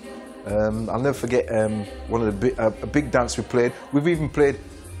ourselves. I'll never forget one of a big dance we played. We've even played,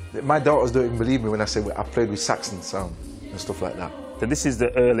 my daughters don't even believe me when I say I played with Saxon sound and stuff like that. So this is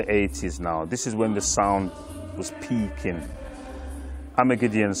the early 80s now. This is when the sound was peaking.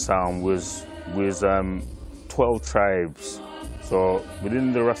 Armageddon sound was 12 tribes. So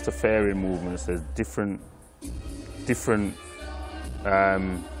within the Rastafarian movements, there's different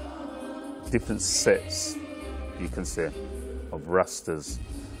sets, you can say, of Rastas.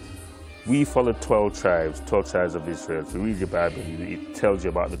 We followed 12 tribes of Israel. If you read your Bible, it tells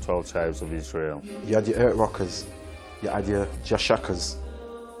you about the 12 tribes of Israel. You had your Earth Rockers, you had your Jashakas,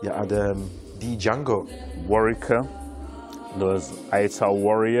 you had D Django. Warwicker, there was Aital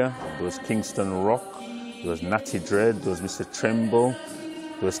Warrior, there was Kingston Rock, there was Natty Dread, there was Mr. Tremble,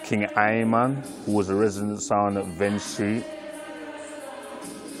 there was King Ayman, who was a resident sound at Venn Street.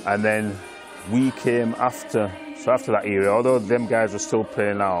 And then we came after, so after that era, although them guys were still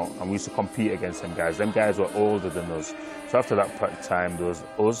playing out and we used to compete against them guys were older than us. So after that time, there was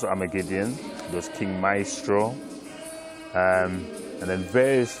us, Armageddon, there was King Maestro, and then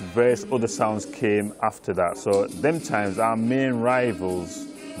various other sounds came after that. So them times, our main rivals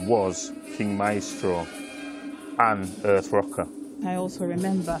was King Maestro and Earth Rocker. I also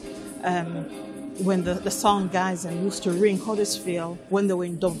remember when the sound guys used to ring Huddersfield when they were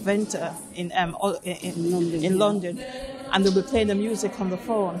in Doventer in London, and they would play the music on the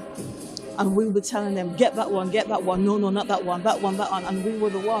phone, and we were telling them, get that one, no, not that one, that one, and we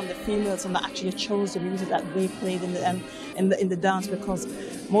were the females, and that actually chose the music that they played in the dance, because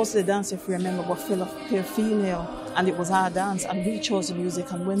most of the dance, if you remember, were full of pure female, and it was our dance, and we chose the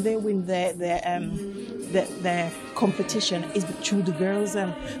music, and when they win their competition is through the girls,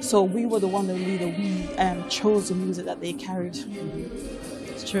 so we were the one that leader. We chose the music that they carried.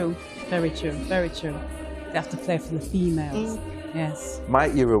 It's true, very true, very true. They have to play for the females. Yes. My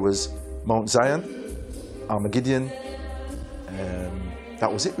era was Mount Zion, Armageddon,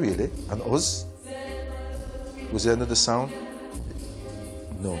 that was it really, and us. Was there another sound?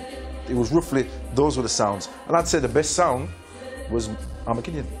 No. It was roughly, those were the sounds. And I'd say the best sound was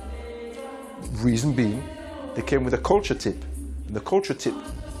Armageddon. Reason being, they came with a culture tip. And the culture tip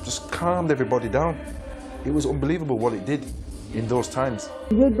just calmed everybody down. It was unbelievable what it did in those times.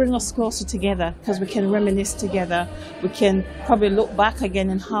 It will bring us closer together because we can reminisce together. We can probably look back again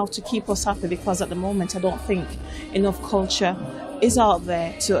and how to keep us happy, because at the moment I don't think enough culture is out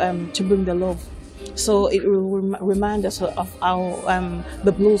there to bring the love. So it will remind us of how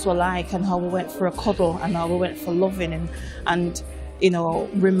the blues were like, and how we went for a cuddle, and how we went for loving, and you know,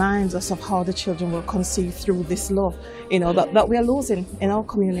 reminds us of how the children were conceived through this love, you know, that we are losing in our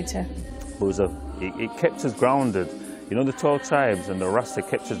community. It kept us grounded. You know, the 12 tribes and the Rasta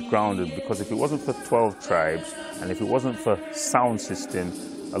kept us grounded, because if it wasn't for 12 tribes and if it wasn't for sound system,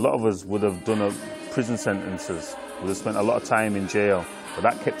 a lot of us would have done prison sentences. We spent a lot of time in jail, but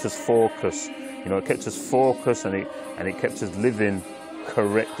that kept us focused. You know, it kept us focused, and it kept us living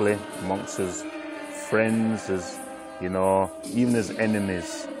correctly amongst us friends, as you know, even as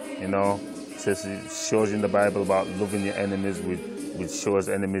enemies. You know, it shows you in the Bible about loving your enemies. We'd show us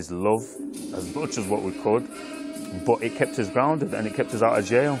enemies love as much as what we could, but it kept us grounded and it kept us out of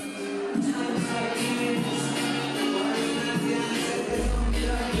jail.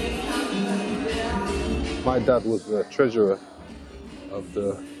 My dad was the treasurer of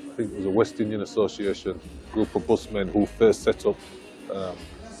the, I think it was the West Indian Association group of busmen who first set up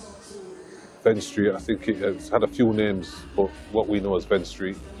Venn Street. I think it has had a few names, but what we know as Venn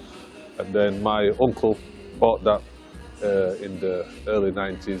Street. And then my uncle bought that in the early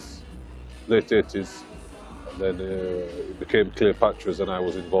 90s, late 80s. And then it became Cleopatra's, and I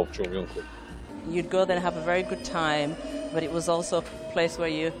was involved through my uncle. You'd go there and have a very good time, but it was also a place where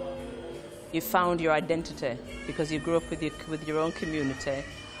you found your identity, because you grew up with your own community,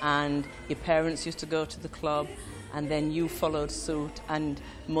 and your parents used to go to the club, and then you followed suit, and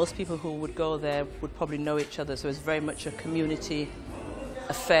most people who would go there would probably know each other, so it was very much a community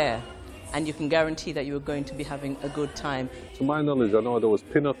affair, and you can guarantee that you were going to be having a good time. To my knowledge, I know there was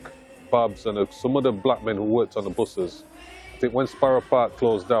Pinnock, Babs, and some other black men who worked on the buses. I think when Sparrow Park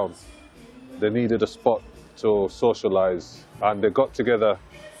closed down, they needed a spot to socialise, and they got together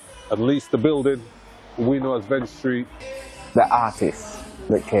and leased the building we know as Venn Street. The artists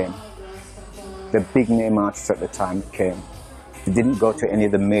that came, the big name artists at the time that came, they didn't go to any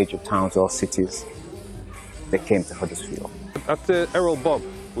of the major towns or cities. They came to Huddersfield. At Errol Bob,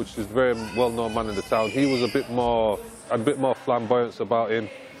 which is a very well-known man in the town, he was a bit more flamboyance about him,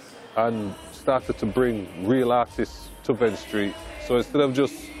 and started to bring real artists to Venn Street. So instead of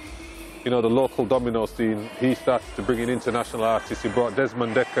just, you know, the local domino scene, he started to bring in international artists. He brought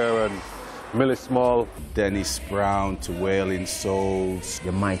Desmond Decker and Millie Small. Dennis Brown to Wailing Souls.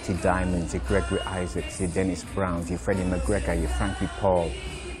 Your Mighty Diamonds, your Gregory Isaacs, your Dennis Browns, your Freddie McGregor, your Frankie Paul,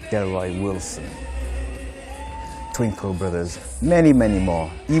 Delroy Wilson, Twinkle Brothers, many, many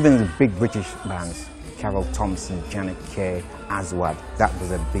more. Even the big British bands, Carol Thompson, Janet Kay, Aswad, that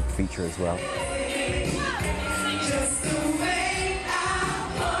was a big feature as well.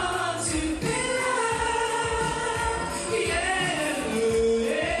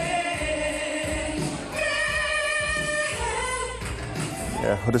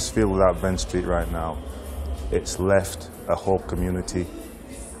 Yeah, Huddersfield without Venn Street right now, it's left a whole community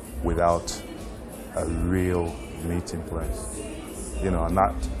without a real meeting place. You know, and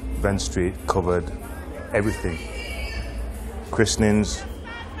that Venn Street covered everything. Christenings,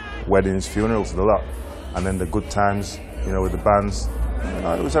 weddings, funerals, the lot. And then the good times, you know, with the bands, you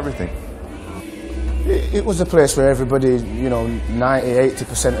know, it was everything. It was a place where everybody, you know,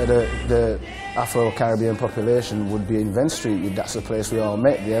 90–80% of the Afro-Caribbean population would be in Venn Street. That's the place we all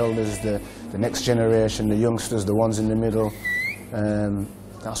met, the elders, the next generation, the youngsters, the ones in the middle.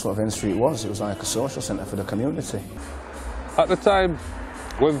 That's what Venn Street was. It was like a social centre for the community. At the time,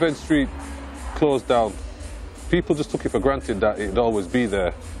 when Venn Street closed down, people just took it for granted that it'd always be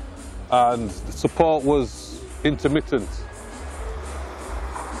there. And the support was intermittent.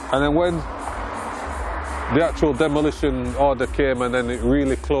 And then when the actual demolition order came and then it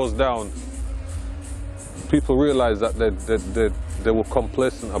really closed down, people realised that they were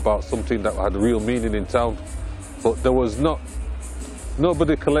complacent about something that had real meaning in town. But there was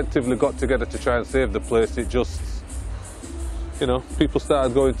nobody collectively got together to try and save the place. It just, you know, people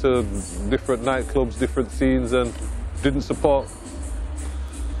started going to different nightclubs, different scenes, and didn't support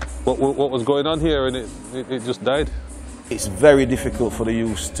what was going on here, and it just died. It's very difficult for the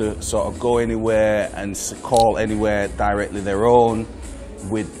youth to sort of go anywhere and call anywhere directly their own,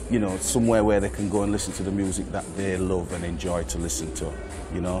 with, you know, somewhere where they can go and listen to the music that they love and enjoy to listen to,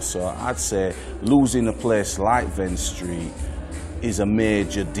 you know. So I'd say losing a place like Venn Street is a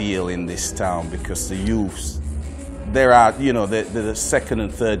major deal in this town, because the youths, there are, you know, the second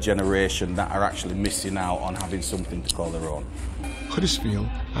and third generation that are actually missing out on having something to call their own. Huddersfield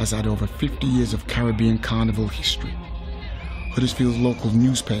has had over 50 years of Caribbean carnival history. Huddersfield's local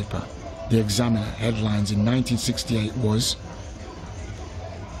newspaper, The Examiner, headlines in 1968 was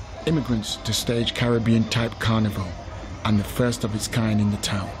 "Immigrants to stage Caribbean-type carnival, and the first of its kind in the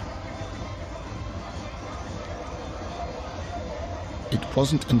town." It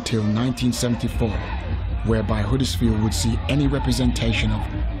wasn't until 1974 whereby Huddersfield would see any representation of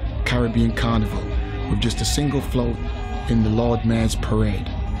Caribbean carnival with just a single float in the Lord Mayor's parade.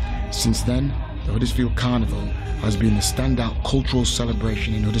 Since then, the Huddersfield Carnival has been the standout cultural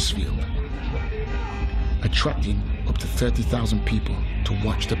celebration in Huddersfield, attracting up to 30,000 people to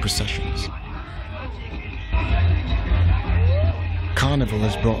watch the processions. Carnival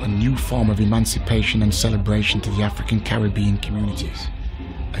has brought a new form of emancipation and celebration to the African Caribbean communities,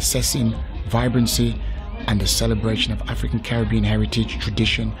 assessing vibrancy and the celebration of African Caribbean heritage,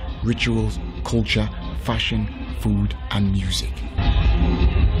 tradition, rituals, culture, fashion, food and music.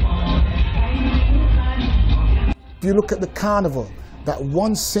 If you look at the carnival, that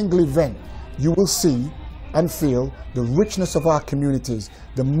one single event, you will see and feel the richness of our communities,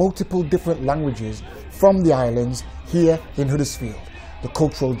 the multiple different languages from the islands here in Huddersfield. The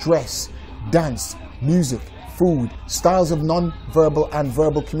cultural dress, dance, music, food, styles of non-verbal and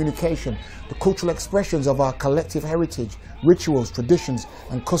verbal communication, the cultural expressions of our collective heritage, rituals, traditions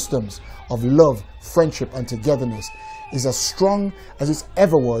and customs of love, friendship and togetherness is as strong as it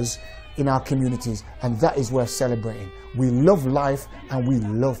ever was in our communities, and that is worth celebrating. We love life and we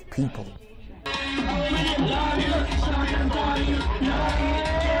love people.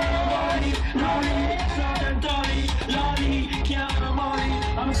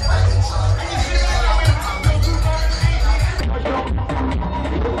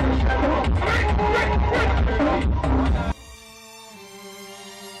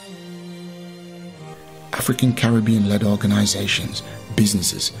 African Caribbean-led organizations,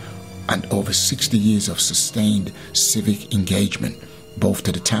 businesses, and over 60 years of sustained civic engagement, both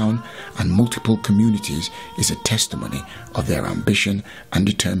to the town and multiple communities, is a testimony of their ambition and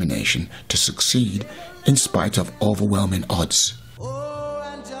determination to succeed in spite of overwhelming odds.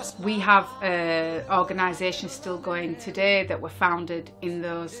 We have organisations still going today that were founded in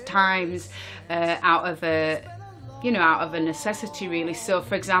those times out of a necessity really. So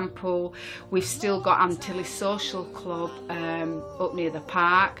for example, we've still got Antilles Social Club up near the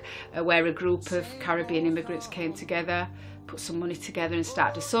park where a group of Caribbean immigrants came together, put some money together and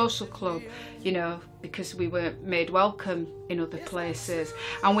started a social club, you know, because we weren't made welcome in other places.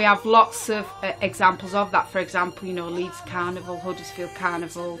 And we have lots of examples of that. For example, you know, Leeds Carnival, Huddersfield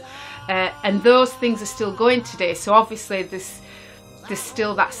Carnival, and those things are still going today. So obviously there's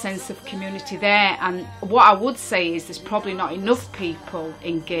still that sense of community there, and what I would say is there's probably not enough people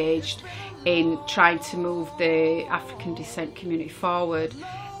engaged in trying to move the African descent community forward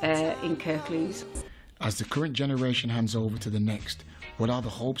in Kirklees. As the current generation hands over to the next, what are the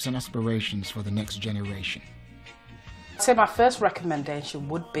hopes and aspirations for the next generation? I'd say my first recommendation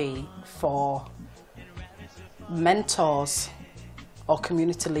would be for mentors or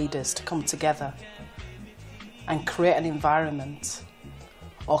community leaders to come together and create an environment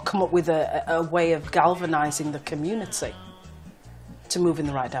or come up with a way of galvanising the community to move in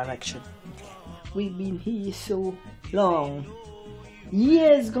the right direction. We've been here so long.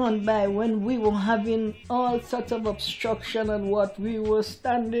 Years gone by when we were having all sorts of obstruction and what we were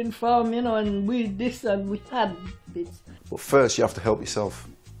standing from, you know, and we this and we had this. But first you have to help yourself.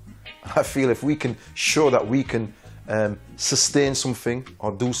 I feel if we can show that we can sustain something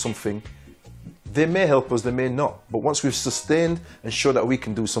or do something, they may help us, they may not. But once we've sustained and show that we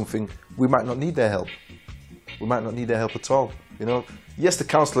can do something, we might not need their help. We might not need their help at all. You know, yes, the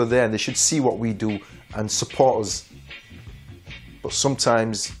council are there and they should see what we do and support us. But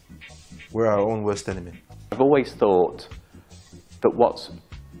sometimes we're our own worst enemy. I've always thought that what's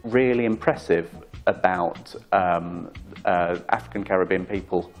really impressive about African Caribbean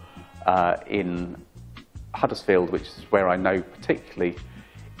people in Huddersfield, which is where I know particularly,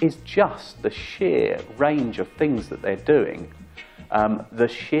 is just the sheer range of things that they're doing, the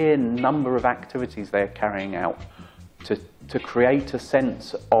sheer number of activities they're carrying out to create a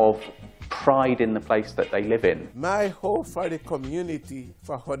sense of pride in the place that they live in. My hope for the community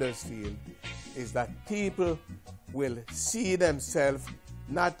for Huddersfield is that people will see themselves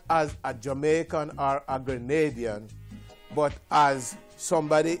not as a Jamaican or a Grenadian, but as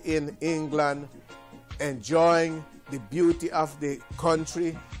somebody in England enjoying the beauty of the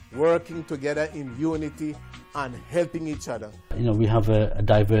country, working together in unity and helping each other. You know, we have a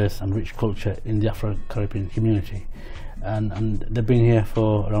diverse and rich culture in the Afro-Caribbean community, and they've been here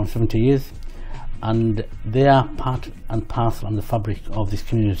for around 70 years, and they are part and parcel and the fabric of this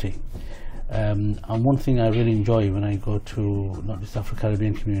community. And one thing I really enjoy when I go to not just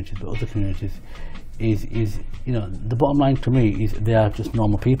Afro-Caribbean communities but other communities is, you know, the bottom line to me is they are just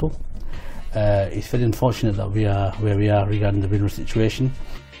normal people. It's very unfortunate that we are where we are regarding the Windrush situation.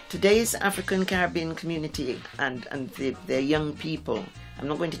 Today's African Caribbean community and their young people, I'm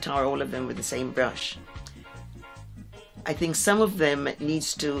not going to tar all of them with the same brush. I think some of them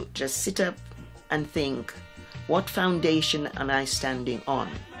needs to just sit up and think, what foundation am I standing on?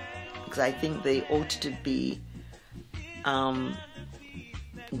 Because I think they ought to be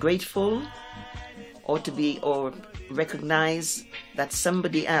grateful, or recognize that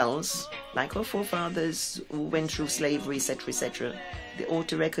somebody else like our forefathers who went through slavery, etc., they ought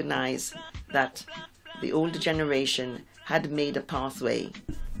to recognize that the older generation had made a pathway.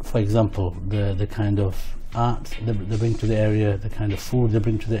 For example, the kind of art they bring to the area, the kind of food they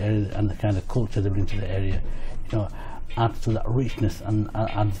bring to the area, and the kind of culture they bring to the area, you know, adds to that richness and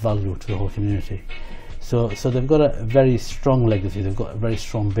adds value to the whole community. So they've got a very strong legacy, they've got a very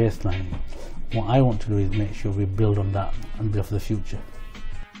strong baseline. What I want to do is make sure we build on that and build for the future.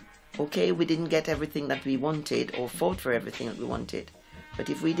 Okay, we didn't get everything that we wanted or fought for everything that we wanted, but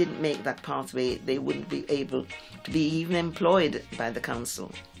if we didn't make that pathway, they wouldn't be able to be even employed by the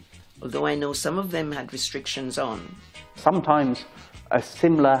council. Although I know some of them had restrictions on. Sometimes a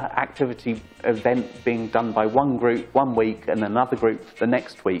similar activity event being done by one group one week and another group the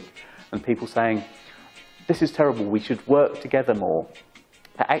next week, and people saying, this is terrible, we should work together more.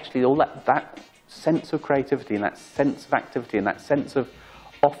 But actually all that sense of creativity and that sense of activity and that sense of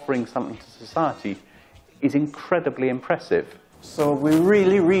offering something to society is incredibly impressive. So we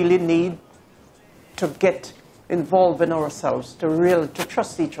really need to get involved in ourselves, to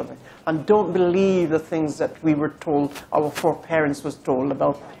trust each other, and don't believe the things that we were told, our foreparents was told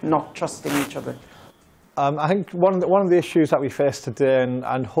about not trusting each other. I think one of the issues that we face today,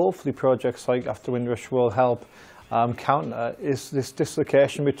 and hopefully projects like After Windrush will help counter, is this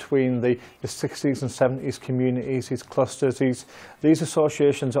dislocation between the 60s and 70s communities, these clusters. These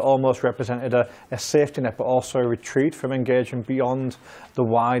associations are almost represented a safety net, but also a retreat from engaging beyond the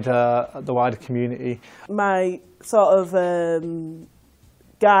wider community. My sort of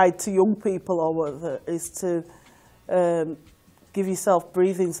guide to young people or whatever is to give yourself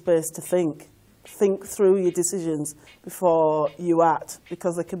breathing space to think. Think through your decisions before you act,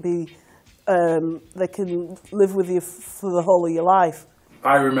 because they can live with you for the whole of your life.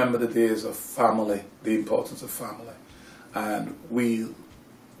 I remember the days of family, the importance of family, and we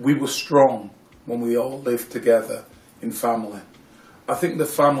were strong when we all lived together in family. I think the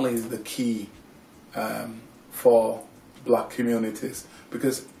family is the key for black communities,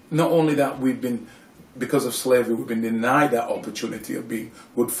 because not only that because of slavery, we've been denied that opportunity of being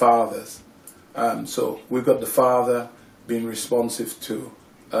good fathers. So we've got the father being responsive to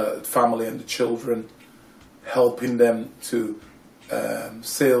family and the children, helping them to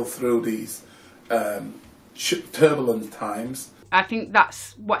sail through these turbulent times. I think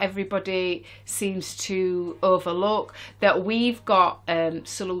that's what everybody seems to overlook, that we've got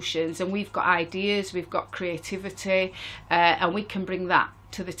solutions and we've got ideas, we've got creativity, and we can bring that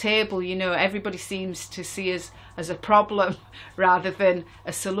to the table. You know, everybody seems to see us as a problem rather than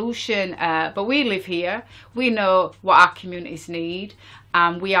a solution, but we live here, we know what our communities need,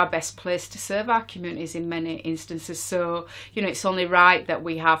 and we are best placed to serve our communities in many instances. So, you know, it's only right that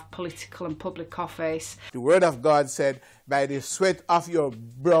we have political and public office. The word of God said, by the sweat of your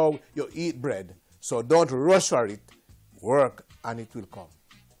brow you eat bread. So don't rush for it, work and it will come.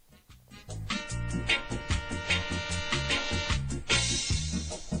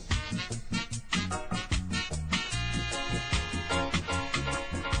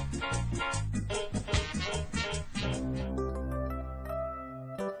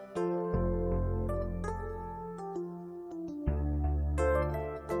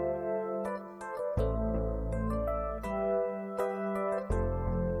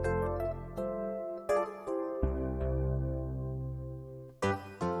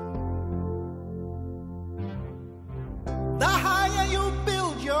 The higher you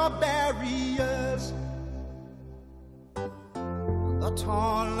build your barriers, the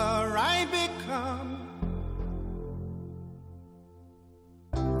taller I become.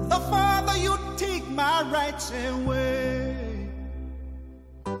 The farther you take my rights away,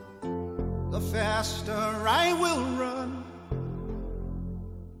 the faster I will run.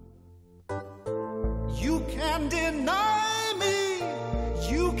 You can deny me,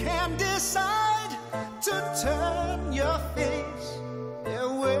 you can decide to turn your face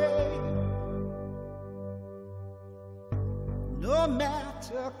away. No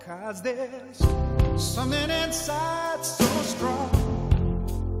matter, 'cause there's something inside so strong.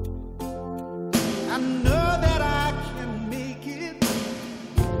 I know that I can make it,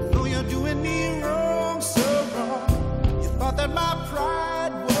 though you're doing me wrong, so wrong. You thought that my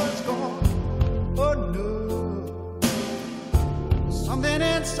pride was gone. Oh no, something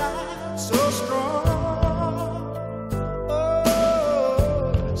inside so strong.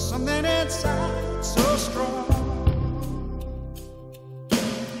 Oh, something inside so strong.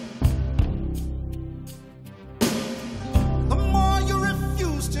 The more you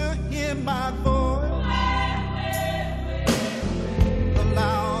refuse to hear my voice, the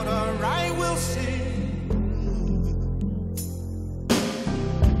louder I will sing.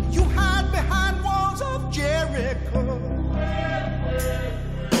 You hide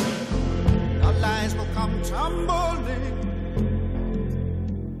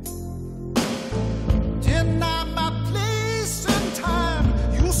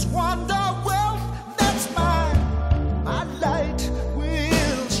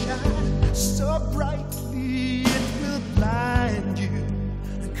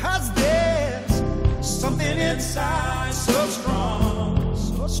inside so strong,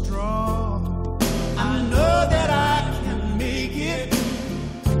 so strong. I know that I can make it,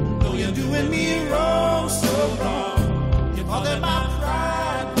 though you're doing me wrong, so wrong. You thought that my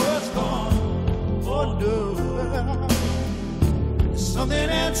pride was gone. Oh no, there's something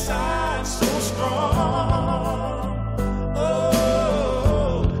inside so strong.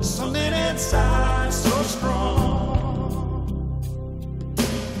 Oh, something inside so strong.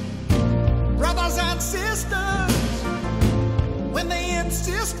 Brothers and sisters, when they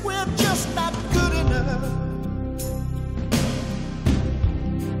insist we're just not good enough,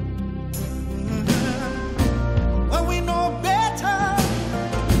 when we know better,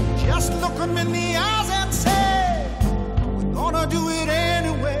 just look them in the eyes and say, we're gonna do it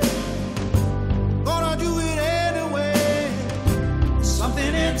anyway, gonna do it anyway.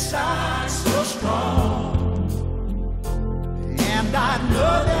 Something inside so strong, and I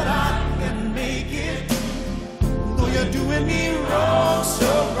know that I can make it, though you're doing me wrong,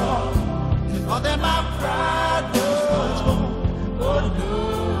 so wrong. You thought that my pride was gone. Oh no,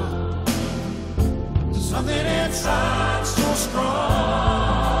 there's something inside so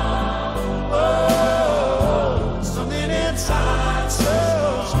strong. Oh, something inside so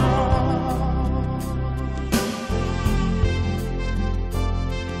strong.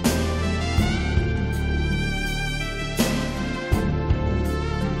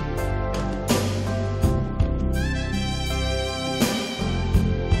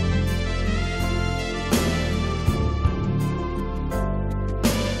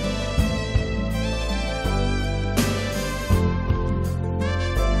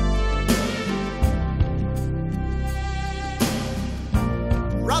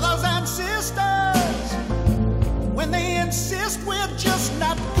 Brothers and sisters, when they insist we're just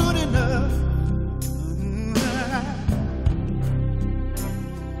not good enough,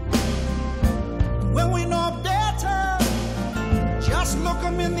 when we know better, just look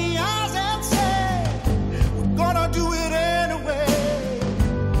them in the eye